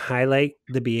is you can highlight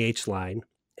the BH line,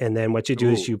 and then what you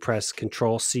do is Ooh. you press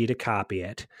Control C to copy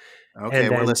it. Okay, and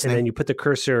we're then, listening. and then you put the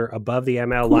cursor above the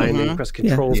ML line, then you press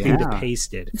Control V to Yeah.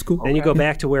 paste it. It's cool. Then you go Okay.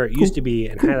 back to where it used to be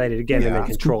and highlight it again, and then Yeah.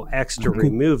 Control X to Cool.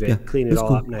 remove it, Yeah, clean it that's all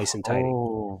cool. up nice and tidy.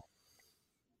 Oh,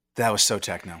 that was so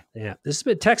techno. Yeah, this has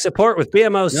been tech support with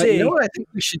BMOC. You know what? I think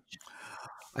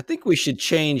we should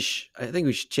change. I think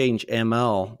we should change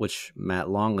ML, which Matt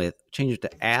Longley change it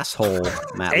to asshole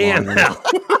Matt Longley, AML.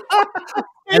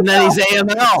 and then he's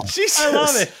AML. Jesus. I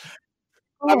love it.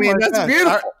 I mean, that's gosh.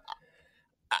 beautiful.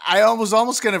 I was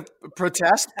almost going to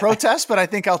protest, but I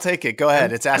think I'll take it. Go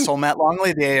ahead. It's asshole Matt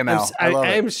Longley, the AML. I love it.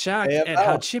 I'm shocked at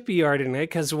how chippy you are tonight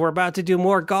because we're about to do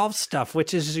more golf stuff,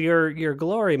 which is your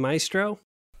glory, Maestro.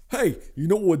 Hey, you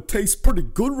know what tastes pretty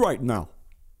good right now?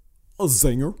 A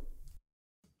zinger.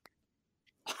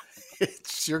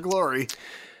 It's your glory.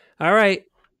 All right,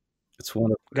 It's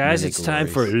one of guys, many it's time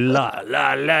for glories.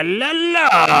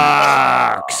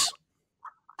 locks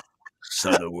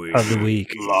So the week. of the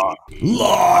week.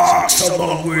 Locks of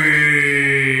the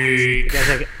week.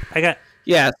 Guys, I got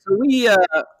Yeah, so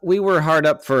we were hard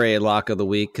up for a lock of the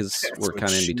week because That's we're what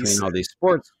kind of in she between said. all these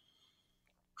sports,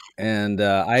 and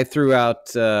I threw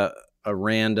out a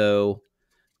rando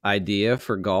idea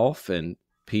for golf, and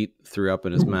Pete threw up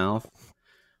in his mouth,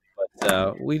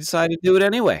 but we decided to do it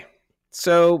anyway.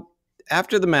 So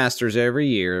after the Masters, every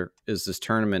year is this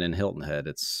tournament in Hilton Head.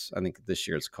 I think this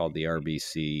year it's called the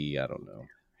RBC. I don't know,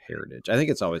 Heritage. I think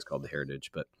it's always called the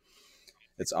Heritage, but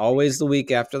it's always the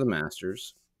week after the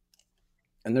Masters.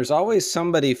 And there's always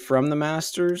somebody from the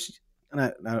Masters,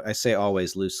 and I say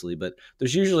always loosely, but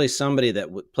there's usually somebody that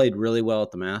played really well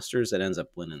at the Masters that ends up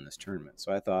winning this tournament.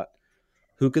 So I thought,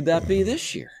 who could that be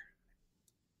this year?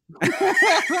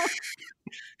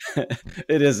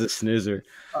 It is a snoozer,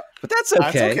 but that's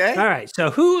okay. That's okay. all right. So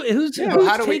who's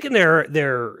how do we- taking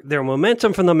their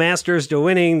momentum from the Masters to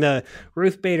winning the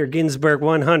Ruth Bader Ginsburg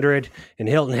 100 in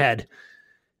Hilton Head,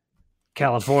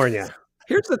 California?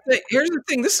 Here's the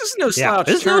thing. This is no Yeah, slouch.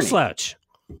 it's no tourney. slouch.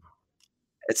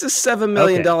 It's a $7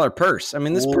 million purse. I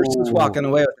mean, this person's Ooh. walking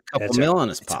away with a couple That's mil in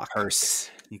his It's a pocket. purse.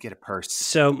 You get a purse.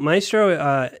 So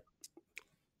Maestro,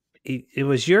 it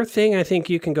was your thing. I think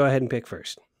you can go ahead and pick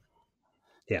first.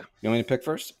 You want me to pick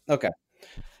first? Okay.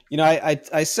 You know,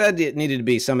 I said it needed to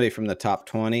be somebody from the top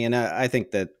 20, and I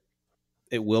think that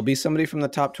it will be somebody from the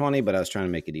top 20, but I was trying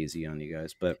to make it easy on you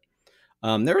guys. But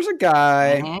there was a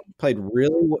guy played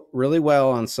really, really well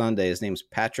on Sunday. His name's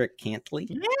Patrick Cantley.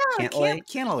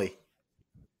 Cantley.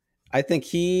 I think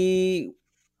he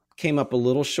came up a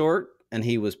little short, and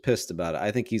he was pissed about it.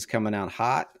 I think he's coming out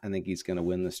hot. I think he's going to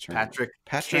win this tournament.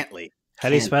 Patrick Cantley. How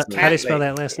do you spell Cantley.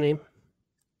 that last name?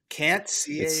 Can't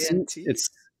C-A-N-T. It's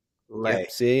lay.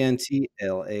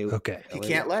 C-A-N-T-L-A. Okay. He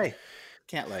can't lay.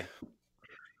 Can't lay.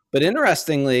 But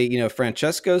interestingly, you know,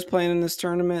 Francesco's playing in this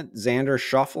tournament. Xander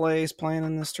Schauffele is playing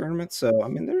in this tournament. So, I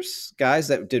mean, there's guys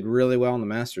that did really well in the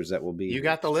Masters that will be. You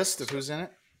got the list of who's in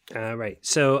it? All right.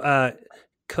 So,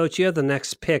 Coach, you have the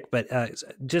next pick, but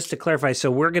just to clarify,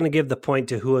 so we're going to give the point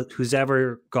to who's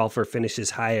ever golfer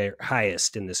finishes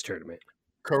highest in this tournament.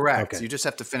 Correct. Okay. You just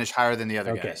have to finish higher than the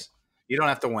other Okay. guys. You don't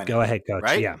have to win. Go ahead, Coach.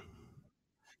 Right? Yeah.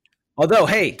 Although,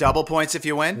 hey, Double points if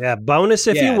you win. Yeah. Bonus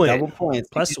if you win. double points.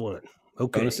 Plus one.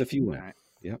 Okay. Bonus if you win. All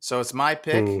right. So it's my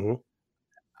pick. Mhm.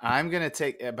 I'm going to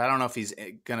take, but I don't know if he's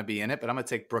going to be in it, but I'm going to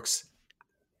take Brooks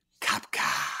Koepka.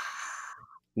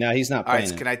 No, he's not All playing. right.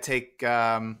 So it. can I take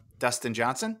Dustin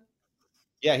Johnson?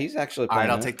 Yeah, he's actually All playing.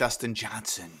 right. I'll it. take Dustin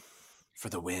Johnson for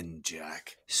the win,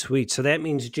 Jack. Sweet. So that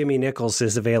means Jimmy Nichols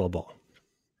is available.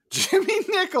 Jimmy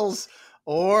Nichols,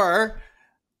 or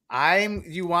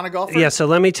you want to go first? Yeah, so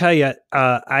let me tell you,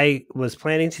 I was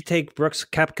planning to take Brooks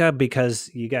Koepka because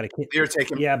you got to. You're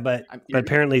taking. Yeah, but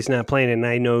apparently he's not playing, and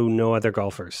I know no other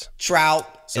golfers.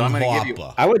 Trout So and I'm going to give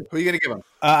Hopper. you. I would. Who are you going to give him?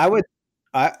 I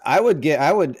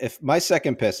would if my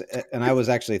second pick, and I was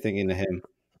actually thinking to him,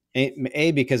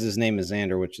 because his name is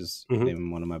Xander, which is the name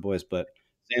of one of my boys, but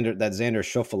Xander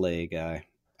Schauffele guy.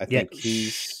 I think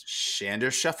he's Xander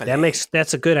Schauffele.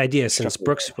 That's a good idea since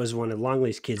Brooks was one of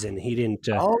Longley's kids and he didn't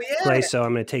play. So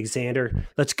I'm going to take Xander.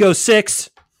 Let's go 6.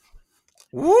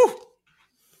 Woo!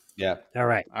 Yeah. All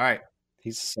right.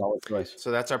 He's a solid choice. So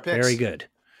that's our picks. Very good.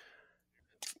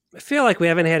 I feel like we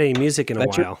haven't had any music in a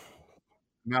while.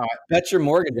 No, bet your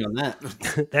mortgage on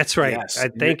that. That's right. Yes.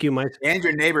 Thank you, Mike. And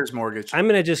your neighbor's mortgage. I'm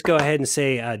going to just go ahead and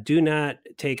say, do not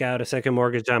take out a second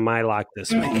mortgage on my lock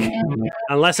this week,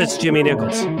 unless it's Jimmy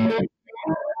Nichols.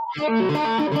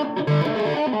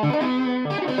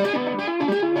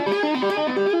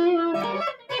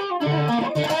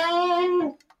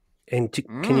 And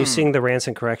can you sing the Rants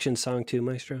and Corrections song too,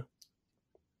 Maestro?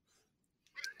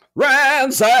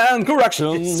 Rants and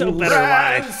corrections. It's so better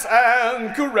live. Rants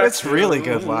and corrections. It's really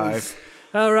good live.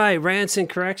 All right, Rants and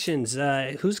Corrections.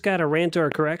 Who's got a rant or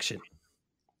a correction?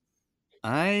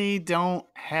 I don't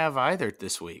have either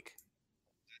this week.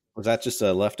 Was that just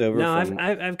a leftover? No, from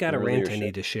I've got a rant I show?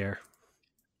 need to share.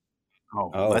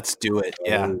 Oh, let's do it.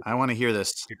 Yeah, I want to hear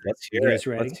this. Let's hear You guys it.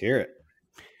 ready? Let's hear it.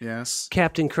 Yes.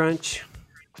 Captain Crunch,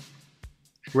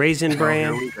 Raisin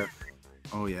Bran, here we go.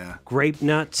 Oh, yeah. Grape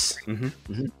Nuts,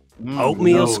 Mm-hmm.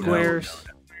 Oatmeal Squares,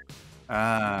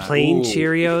 Plain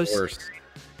Cheerios.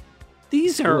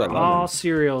 These are all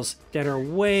cereals that are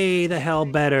way the hell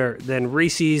better than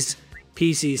Reese's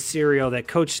Pieces cereal that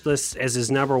Coach lists as his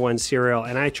number one cereal,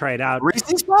 and I tried out.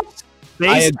 Reese's Puffs?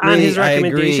 Based on his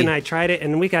recommendation, I tried it,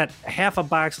 and we got half a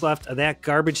box left of that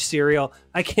garbage cereal.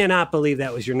 I cannot believe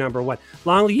that was your number one.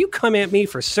 Longley, you come at me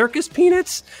for Circus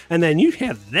Peanuts, and then you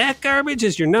have that garbage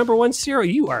as your number one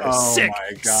cereal? You are a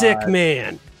sick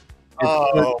man.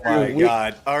 Oh, my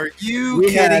God. Are you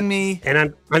kidding me? And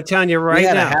I'm telling you right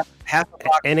now, half a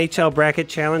box. NHL Bracket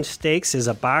Challenge Stakes is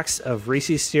a box of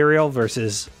Reese's cereal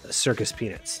versus Circus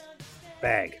Peanuts.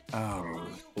 Bag. Oh.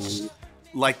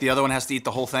 Like the other one has to eat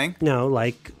the whole thing? No,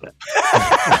 like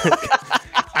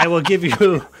I will give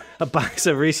you a box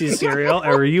of Reese's cereal,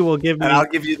 or you will give me. And I'll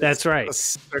give you. That's right.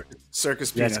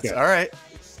 Circus Peanuts. All right.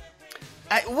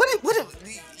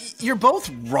 You're both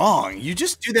wrong. You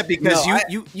just do that because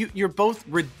you're both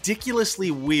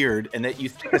ridiculously weird, and that you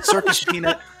think a circus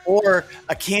peanut or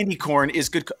a candy corn is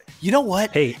good. You know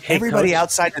what? Hey, everybody Coach.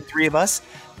 outside the three of us,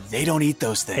 they don't eat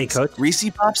those things. Hey, Coach. Reese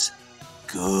Puffs,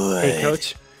 good. Hey,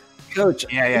 Coach.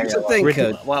 Here's the thing,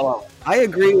 Coach. Wow. I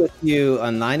agree with you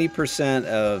on 90%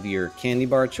 of your candy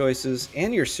bar choices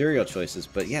and your cereal choices,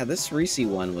 but yeah, this Reese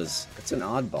one it's an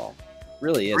oddball.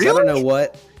 Really is. Really?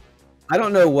 I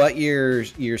don't know what your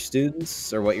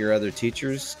students or what your other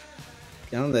teachers,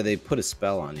 I don't know, they put a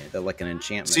spell on you. They're like an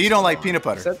enchantment. So you don't like spell peanut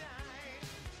butter? on you.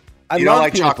 I You don't love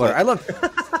like peanut chocolate?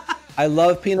 butter. I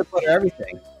love peanut butter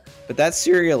everything, but that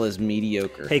cereal is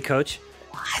mediocre. Hey, Coach.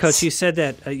 Coach, you said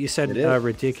that you said It is.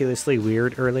 ridiculously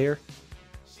weird earlier.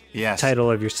 Yes. Title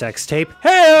of your sex tape.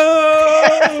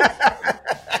 Hey!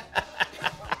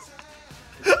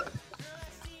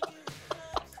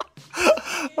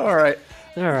 All right.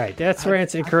 All right, that's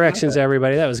Rants and Corrections,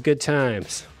 everybody. That was good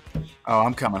times. Oh,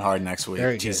 I'm coming hard next week.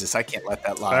 Very good. Jesus, I can't let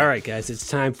that lie. All right, guys, it's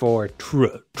time for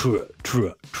Trivia,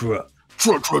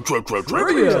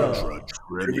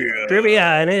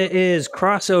 and it is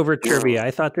crossover trivia.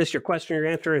 I thought your question or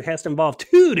answer has to involve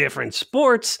 2 different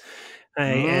sports. I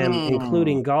am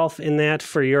including golf in that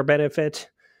for your benefit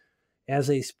as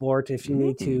a sport if you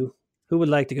need to. Who would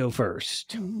like to go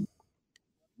first?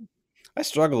 I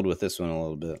struggled with this one a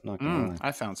little bit. Not gonna lie.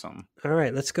 I found something. All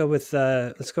right, let's go with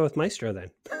Maestro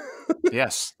then.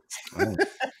 Yes. With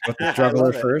the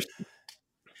struggler first.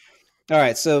 All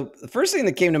right. So the first thing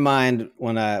that came to mind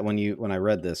when I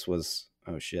read this was,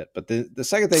 oh shit. But the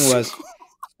second thing was,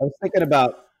 I was thinking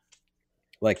about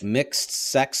like mixed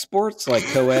sex sports, like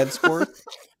co-ed sports.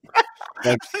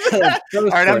 Like, All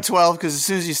right, I'm 12 because as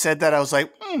soon as you said that, I was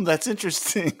like, that's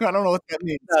interesting. I don't know what that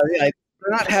means.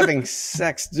 they're not having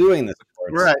sex doing this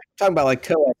sports. Right. I'm talking about like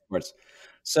co-ed sports.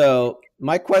 So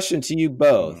my question to you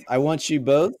both, I want you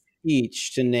both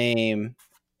each to name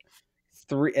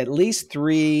at least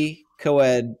three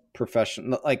co-ed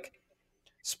professional, like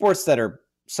sports that are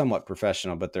somewhat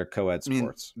professional, but they're co-ed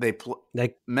sports. They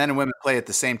Like men and women play at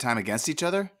the same time against each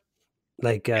other.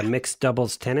 mixed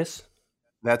doubles tennis.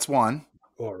 That's one.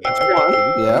 Or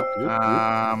Yeah.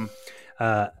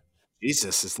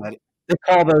 Jesus, is that They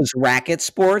call those racket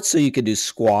sports, so you could do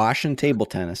squash and table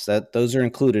tennis. Those are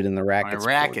included in the my racket.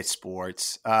 racket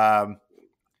sports? Oh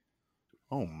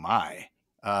my.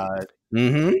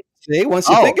 See, once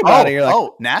you think about it, you're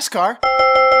like, NASCAR.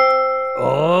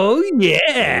 Oh,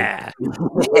 yeah.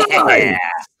 Yeah.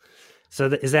 So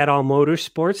is that all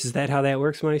motorsports? Is that how that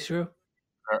works, Maestro?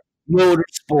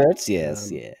 motorsports.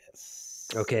 Yes, yes.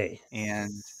 Okay.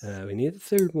 And We need the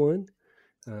third one.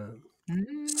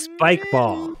 Spike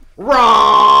ball. Wrong.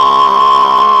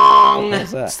 What's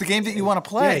it's that? the game that you want to Yeah,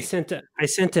 play. I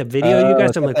sent a video you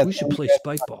guys. I'm like, that's we should play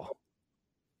Spike ball.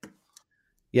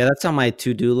 Yeah, that's on my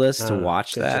to-do list to Ah,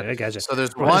 watch gotcha, that. I gotcha. So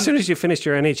there's Well, one. as soon as you finish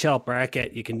your NHL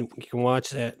bracket, you can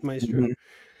watch that, Maestro.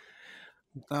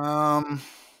 You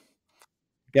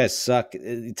guys suck.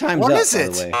 Time's What up, is by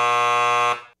it? the way.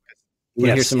 You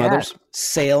hear Yes. some others?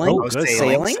 Sailing? Oh, good.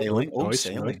 sailing. Sailing? Oh, Nice,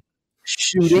 sailing. nice.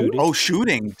 Shooting? Oh,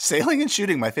 shooting. Sailing and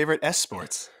shooting. My favorite S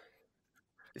sports.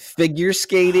 Figure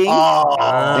skating? Oh,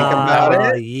 Think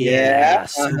about it. Yeah,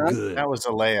 so uh-huh. good. that was a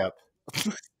layup.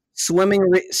 Swimming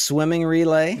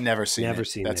relay? Never seen Never it.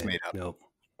 seen That's that. made up. Nope.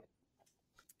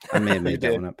 I may have You made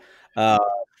that did. one up.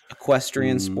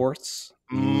 Equestrian sports?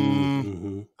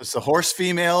 Mhm. It's the horse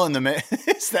female and the man.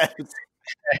 Is that?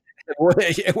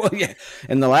 Well, yeah.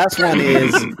 And the last one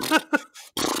is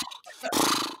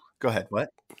Go ahead. What?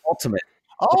 ultimate.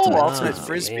 Oh, Oh, ultimate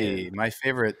frisbee. man. My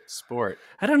favorite sport.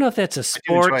 I don't know if that's a do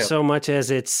sport enjoy it. so much as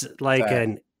it's like that?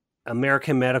 an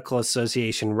American Medical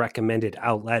Association recommended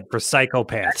outlet for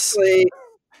psychopaths.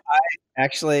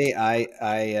 Actually,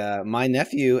 my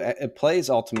nephew plays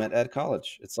ultimate at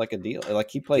college. It's like a deal. Like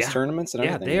he plays Yeah. tournaments and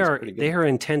Yeah, everything. they He's are pretty good. they are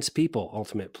intense people,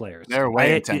 ultimate players. They're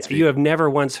way intense You people. have never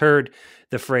once heard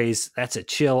the phrase "that's a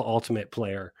chill ultimate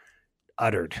player"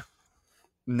 uttered.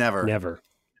 Never. Never.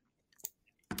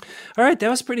 All right, that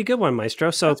was a pretty good one, Maestro.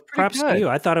 So That's pretty props to good. you.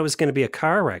 I thought it was going to be a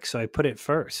car wreck, so I put it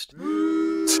first.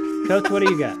 Coach, what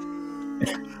do you got?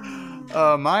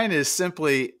 Mine is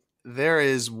simply there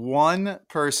is one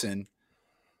person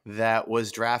that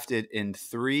was drafted in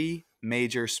 3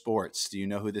 major sports. Do you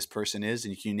know who this person is?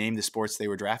 And can you name the sports they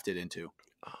were drafted into?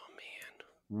 Oh man,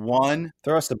 One.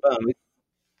 Throw us the bone.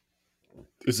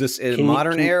 Is this in Can you-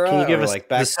 modern can- era can you give or us like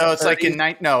back? the- So it's like in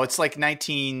 30s? it's like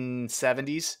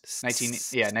 1970s.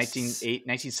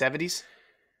 1970s.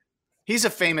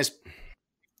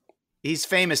 He's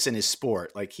famous in his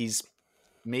sport. Like he's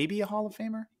maybe a Hall of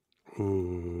Famer.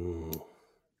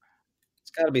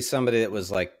 It's got to be somebody that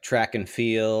was like track and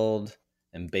field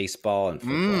and baseball and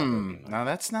football. Now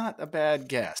that's not a bad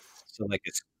guess. So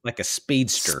like a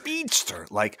speedster. Speedster,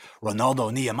 like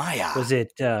Ronaldo Nehemiah. was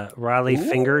it Raleigh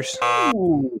Fingers?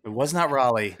 It was not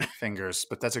Raleigh Fingers,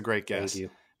 but that's a great guess. Thank you.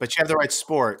 But you have the right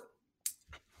sport.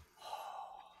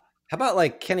 How about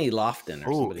like Kenny Lofton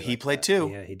or Oh, somebody? he like played that? too.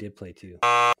 Yeah, he did play too.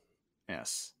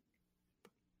 Yes.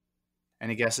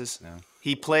 Any guesses? No.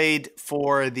 He played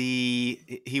for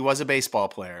he was a baseball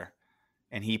player,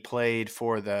 and he played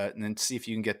for and then see if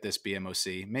you can get this,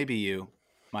 BMOC. Maybe you,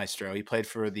 Maestro. He played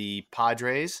for the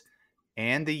Padres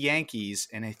and the Yankees,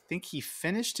 and I think he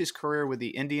finished his career with the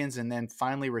Indians and then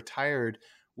finally retired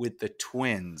with the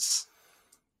Twins.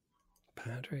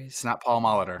 Padres, It's not Paul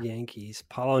Molitor. Yankees,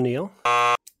 Paul O'Neill.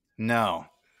 No.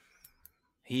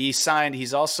 He's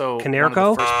also one of the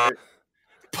Canerco? first-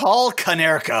 Paul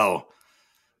Canerco.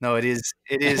 No, it is.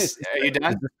 Are you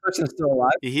done? Is this person still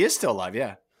alive? He is still alive.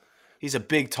 Yeah, he's a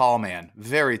big, tall man,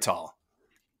 very tall.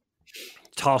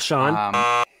 Tall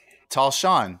Sean. Tall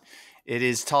Sean. It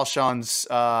is Tall Sean's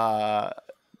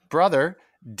brother,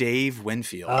 Dave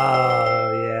Winfield.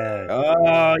 Oh yeah.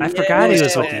 Oh, I forgot he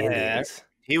was with the yeah. Indians.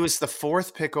 He was the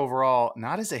 4th pick overall,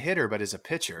 not as a hitter, but as a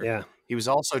pitcher. Yeah. He was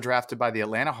also drafted by the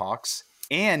Atlanta Hawks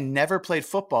and never played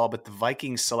football, but the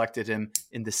Vikings selected him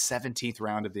in the 17th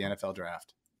round of the NFL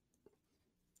draft.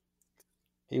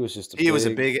 He was just He was a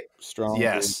big, strong.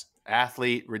 yes,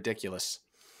 athlete, ridiculous.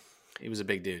 He was a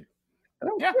big dude.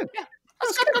 dude. Yeah, Good. yeah.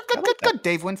 That's good.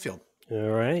 Dave Winfield. All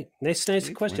right. Nice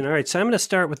question. All right. So I'm going to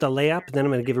start with the layup, and then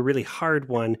I'm going to give a really hard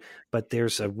one, but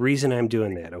there's a reason I'm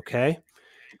doing that. Okay.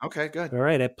 Okay, good. All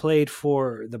right. I played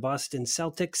for the Boston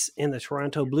Celtics and the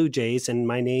Toronto Blue Jays, and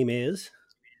my name is.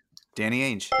 Danny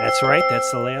Ainge. That's right.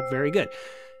 That's the layup. Very good.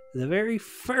 The very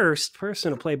first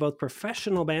person to play both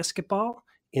professional basketball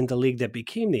in the league that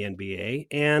became the NBA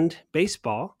and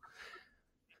baseball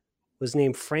was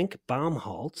named Frank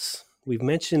Baumholtz. We've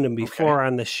mentioned him before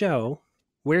on the show.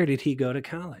 Where did he go to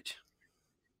college?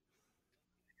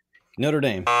 Notre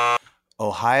Dame.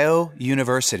 Ohio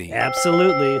University.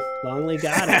 Absolutely. Longley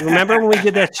got it. Remember when we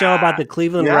did that show about the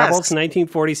Cleveland Yes. Rebels in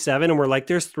 1947 and we're like,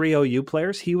 there's 3 OU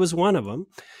players? He was one of them.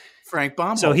 Frank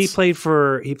Baumholtz. So he played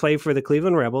for the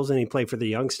Cleveland Rebels and he played for the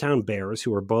Youngstown Bears,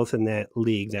 who were both in that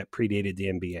league that predated the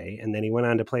NBA. And then he went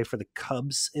on to play for the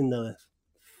Cubs in the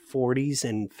 40s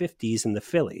and 50s and the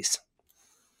Phillies.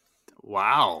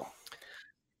 Wow.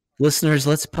 Listeners,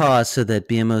 let's pause so that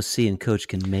BMOC and Coach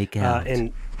can make out.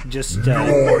 And just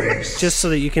so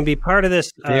that you can be part of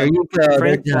this, there you go.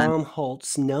 Frank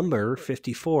Baumholtz number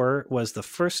 54 was the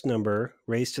first number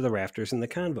raised to the rafters in the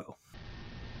convo.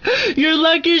 You're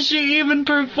lucky she even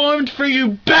performed for you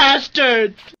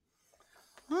bastards!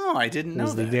 Oh, I didn't It know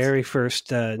was that. the very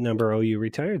first number OU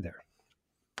retired there.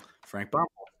 Frank Baumholtz.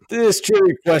 This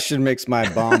trivia question makes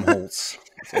my bomb holes.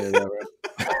 I'll tell you that right.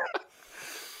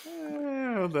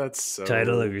 Oh, that's so...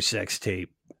 Title of your sex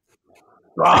tape.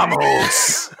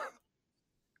 Baumholtz.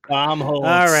 Baumholtz.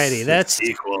 Alrighty,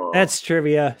 that's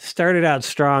trivia. Started out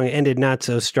strong, ended not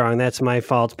so strong. That's my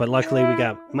fault, but luckily we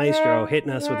got Maestro hitting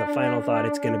us with a final thought.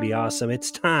 It's going to be awesome.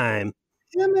 It's time.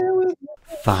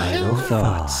 Final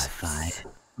thoughts.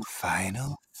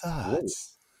 Final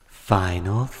thoughts.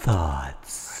 Final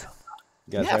thoughts.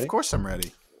 You guys Yeah, ready? of course I'm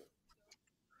ready.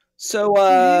 So,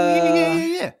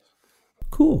 Yeah.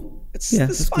 Cool.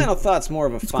 this final thought's more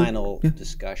of a final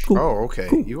discussion. Cool. Oh, okay.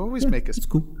 You always make us... It's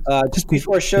cool. Just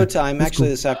before showtime, actually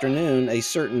this afternoon, a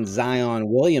certain Zion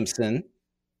Williamson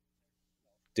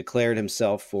declared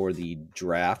himself for the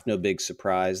draft. No big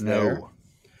surprise there. No.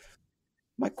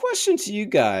 My question to you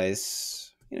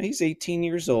guys, he's 18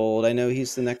 years old. I know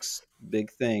he's the next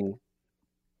big thing.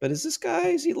 But is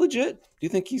he legit? Do you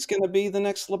think he's going to be the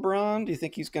next LeBron? Do you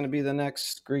think he's going to be the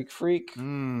next Greek Freak?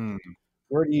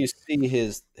 Where do you see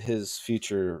his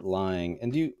future lying?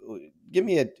 And give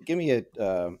me a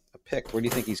pick. Where do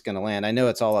you think he's going to land? I know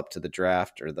it's all up to the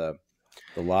draft or the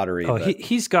lottery. Oh, but,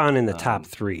 he's gone in the top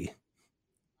three.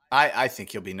 I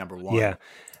think he'll be number one. Yeah.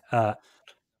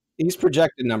 He's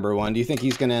projected number one. Do you think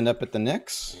he's going to end up at the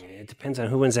Knicks? It depends on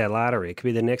who wins that lottery. It could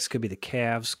be the Knicks, could be the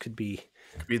Cavs, could be...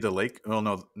 Could be the Lake. Well,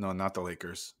 no, not the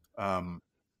Lakers. I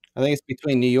think it's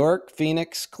between New York,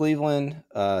 Phoenix, Cleveland,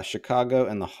 Chicago,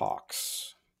 and the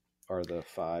Hawks are the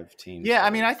 5 teams. Yeah, I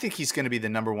mean, I think he's going to be the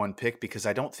number one pick because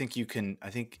I don't think you can.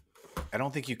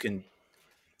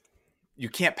 You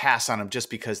can't pass on him just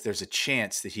because there's a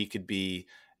chance that he could be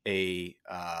a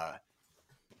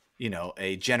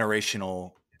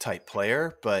generational type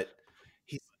player. But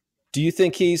do you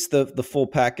think he's the full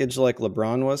package like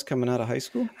LeBron was coming out of high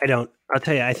school? I don't. I'll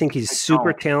tell you, I think he's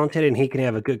super talented and he can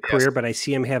have a good career, but I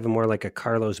see him having more like a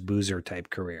Carlos Boozer type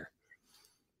career.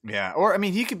 Yeah, or I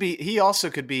mean, he also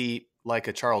could be like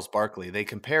a Charles Barkley. They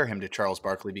compare him to Charles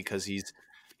Barkley because he's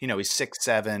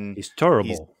 6'7". He's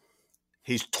terrible.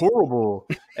 He's terrible,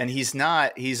 and he's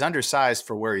undersized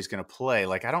for where he's going to play.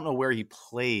 Like, I don't know where he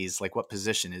plays, like what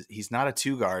position is. He's not a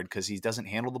 2 guard because he doesn't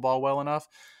handle the ball well enough,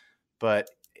 but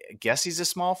I guess he's a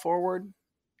small forward.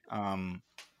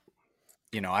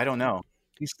 I don't know.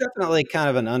 He's definitely kind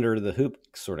of an under the hoop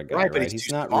sort of guy, right? But he's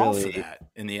too not small really for that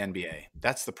in the NBA.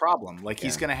 That's the problem. Like,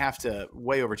 he's going to have to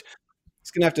way over.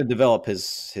 He's going to have to develop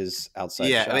his outside.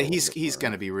 Yeah, shot I mean, he's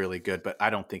going to be really good, but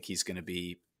I don't think he's going to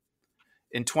be.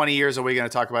 In 20 years, are we going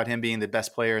to talk about him being the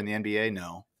best player in the NBA?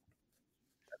 No,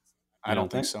 I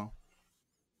don't think so.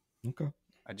 Okay.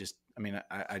 I just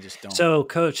don't. So,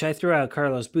 Coach, I threw out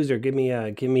Carlos Boozer. Give me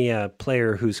a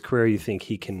player whose career you think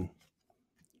he can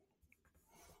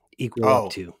equal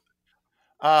up to.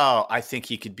 Oh, I think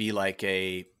he could be like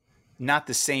not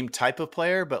the same type of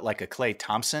player, but like a Klay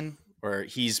Thompson, where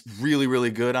he's really, really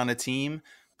good on a team,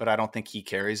 but I don't think he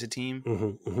carries a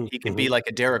team. He could be like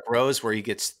a Derrick Rose, where he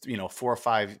gets 4 or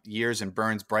 5 years and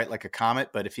burns bright like a comet.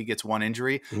 But if he gets one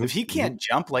injury, if he can't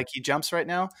jump like he jumps right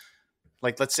now,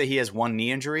 like let's say he has one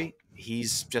knee injury,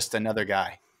 he's just another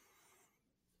guy.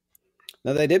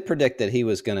 Now, they did predict that he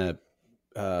was going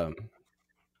to,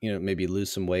 maybe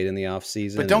lose some weight in the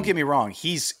offseason. But don't get me wrong,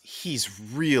 he's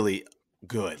really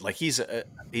good. Like he's a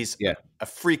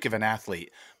freak of an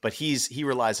athlete, but he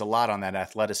relies a lot on that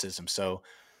athleticism. So,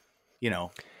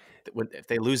 if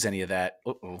they lose any of that,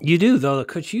 You do though,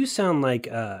 Coach. You sound like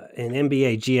an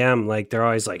NBA GM. Like they're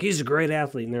always like, he's a great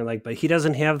athlete, and they're like, but he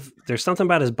doesn't have. There's something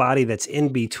about his body that's in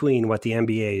between what the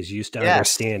NBA is used to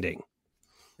understanding.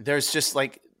 There's just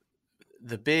like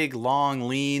the big, long,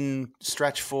 lean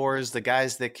stretch fours, the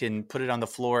guys that can put it on the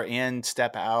floor and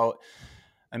step out.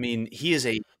 I mean,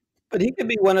 but he could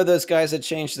be one of those guys that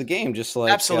changed the game, just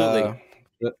like absolutely.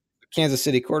 The Kansas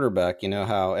City quarterback. You know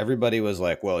how everybody was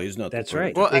like, "Well, he's not." That's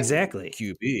right. Well, exactly.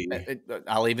 QB.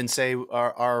 I'll even say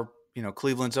our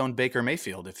Cleveland's own Baker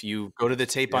Mayfield. If you go to the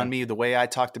tape on me, the way I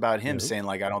talked about him, saying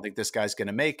like, I don't think this guy's going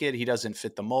to make it. He doesn't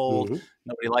fit the mold.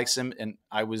 Nobody likes him. And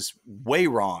I was way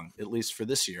wrong, at least for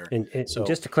this year. And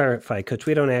just to clarify, Coach,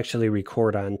 we don't actually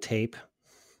record on tape.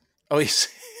 Oh, he's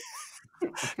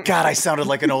God, I sounded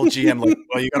like an old GM. Like,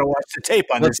 well, you got to watch the tape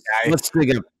on this guy. Let's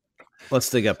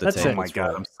dig up the tape. Oh my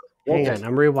God. Hang on,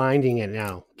 I'm rewinding it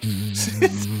now.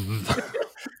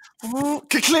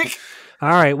 Click. All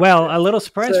right. Well, a little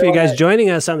surprise for you guys joining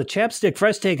us on the Chapstick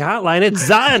Fresh Take Hotline. It's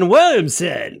Zion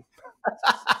Williamson.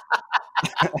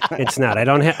 It's not.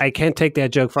 I can't take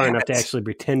that joke far enough to actually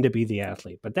pretend to be the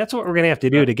athlete. But that's what we're going to have to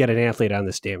do to get an athlete on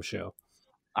this damn show.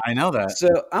 I know that. So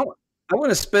I want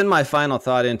to spin my final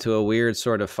thought into a weird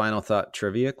sort of final thought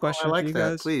trivia question. I like for you that.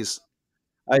 guys. Please.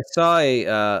 I saw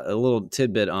a little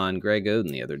tidbit on Greg Oden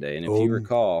the other day, and if you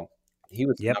recall, he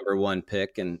was the number one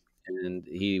pick, and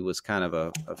he was kind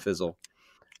of a fizzle.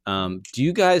 Do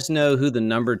you guys know who the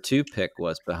number 2 pick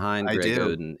was behind Greg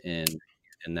Oden in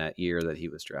that year that he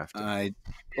was drafted?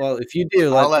 Well, if you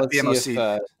do, I'll let let's BMOC. see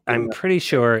if, I'm pretty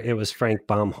sure it was Frank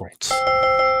Baumholtz.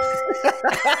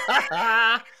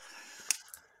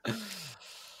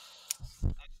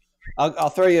 I'll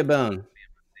throw you a bone,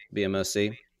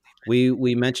 BMOC.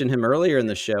 We mentioned him earlier in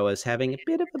the show as having a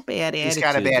bit of a bad attitude. He's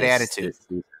got a bad attitude.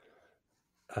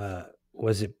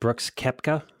 Was it Brooks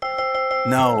Koepka?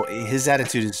 No, his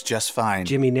attitude is just fine.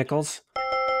 Jimmy Nichols?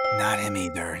 Not him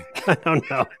either. I don't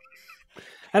know.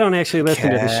 I don't actually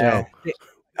listen to the show.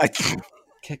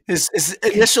 His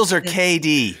initials are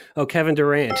KD. Oh, Kevin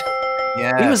Durant.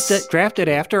 Yeah, he was drafted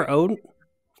after Oden.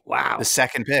 Wow, the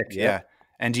second pick. Yeah.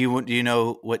 And do you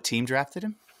know what team drafted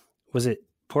him? Was it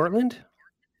Portland?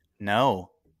 No.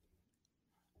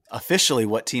 Officially,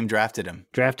 what team drafted him?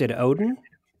 Drafted Oden?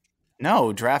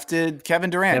 No, drafted Kevin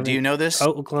Durant. Do you know this?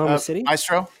 Oklahoma City?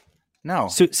 Maestro? No.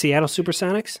 Seattle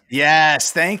Supersonics?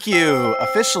 Yes, thank you.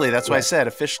 Officially, that's what I said.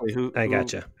 Officially, who? I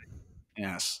gotcha.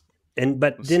 Yes.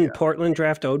 But didn't Portland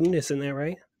draft Oden? Isn't that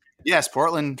right? Yes,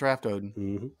 Portland draft Oden.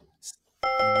 Mm-hmm.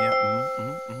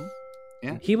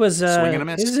 Yeah. He was swing and a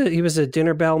miss. He was a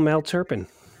dinner bell Mel Turpin.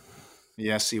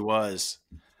 Yes, he was.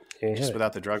 Just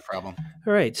without the drug problem.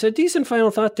 All right, so decent final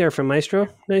thought there from Maestro.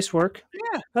 Nice work.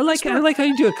 Yeah, I like how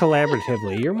you do it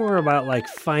collaboratively. You're more about like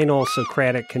final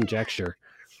Socratic conjecture,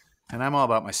 and I'm all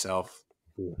about myself.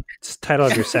 It's the title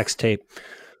of your sex tape.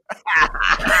 Now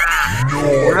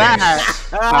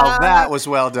that was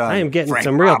well done. I am getting Frank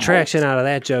some real Baumholtz. traction out of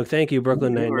that joke. Thank you,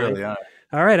 Brooklyn Nine-Nine. Really are.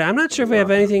 All right, I'm not sure if we have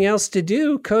anything else to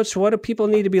do. Coach, what do people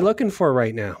need to be looking for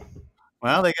right now?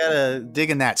 Well, they got to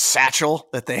dig in that satchel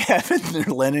that they have in their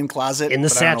linen closet. In the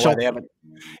satchel. They have it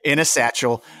in a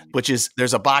satchel,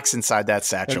 there's a box inside that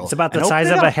satchel. It's about the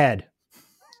size of a head.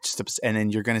 And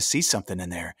then you're going to see something in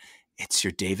there. It's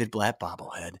your David Blatt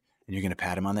bobblehead. And you're going to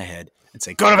pat him on the head and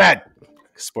say, go to bed.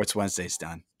 Sports Wednesday's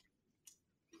done.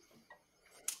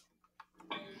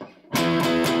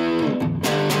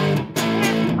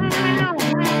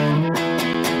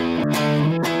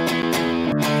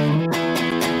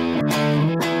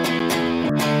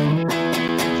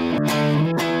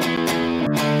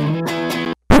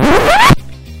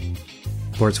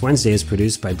 Sports Wednesday is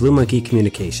produced by Blue Monkey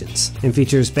Communications and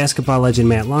features basketball legend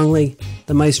Matt Longley,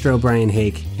 the maestro Brian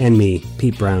Hake, and me,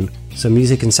 Pete Brown. Some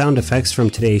music and sound effects from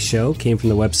today's show came from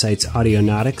the websites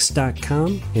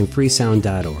audionautics.com and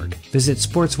freesound.org. Visit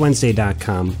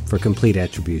sportswednesday.com for complete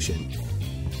attribution.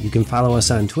 You can follow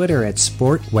us on Twitter at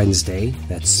Sport Wednesday,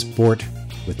 that's sport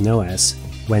with no S,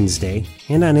 Wednesday,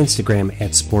 and on Instagram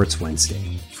at Sports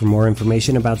Wednesday. For more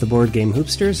information about the board game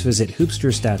Hoopsters, visit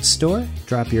hoopsters.store,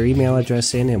 drop your email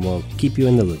address in, and we'll keep you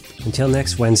in the loop. Until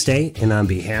next Wednesday, and on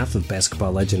behalf of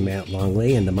basketball legend Matt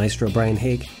Longley and the maestro Brian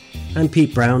Hake, I'm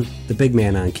Pete Brown, the big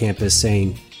man on campus,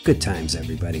 saying, good times,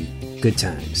 everybody. Good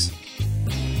times.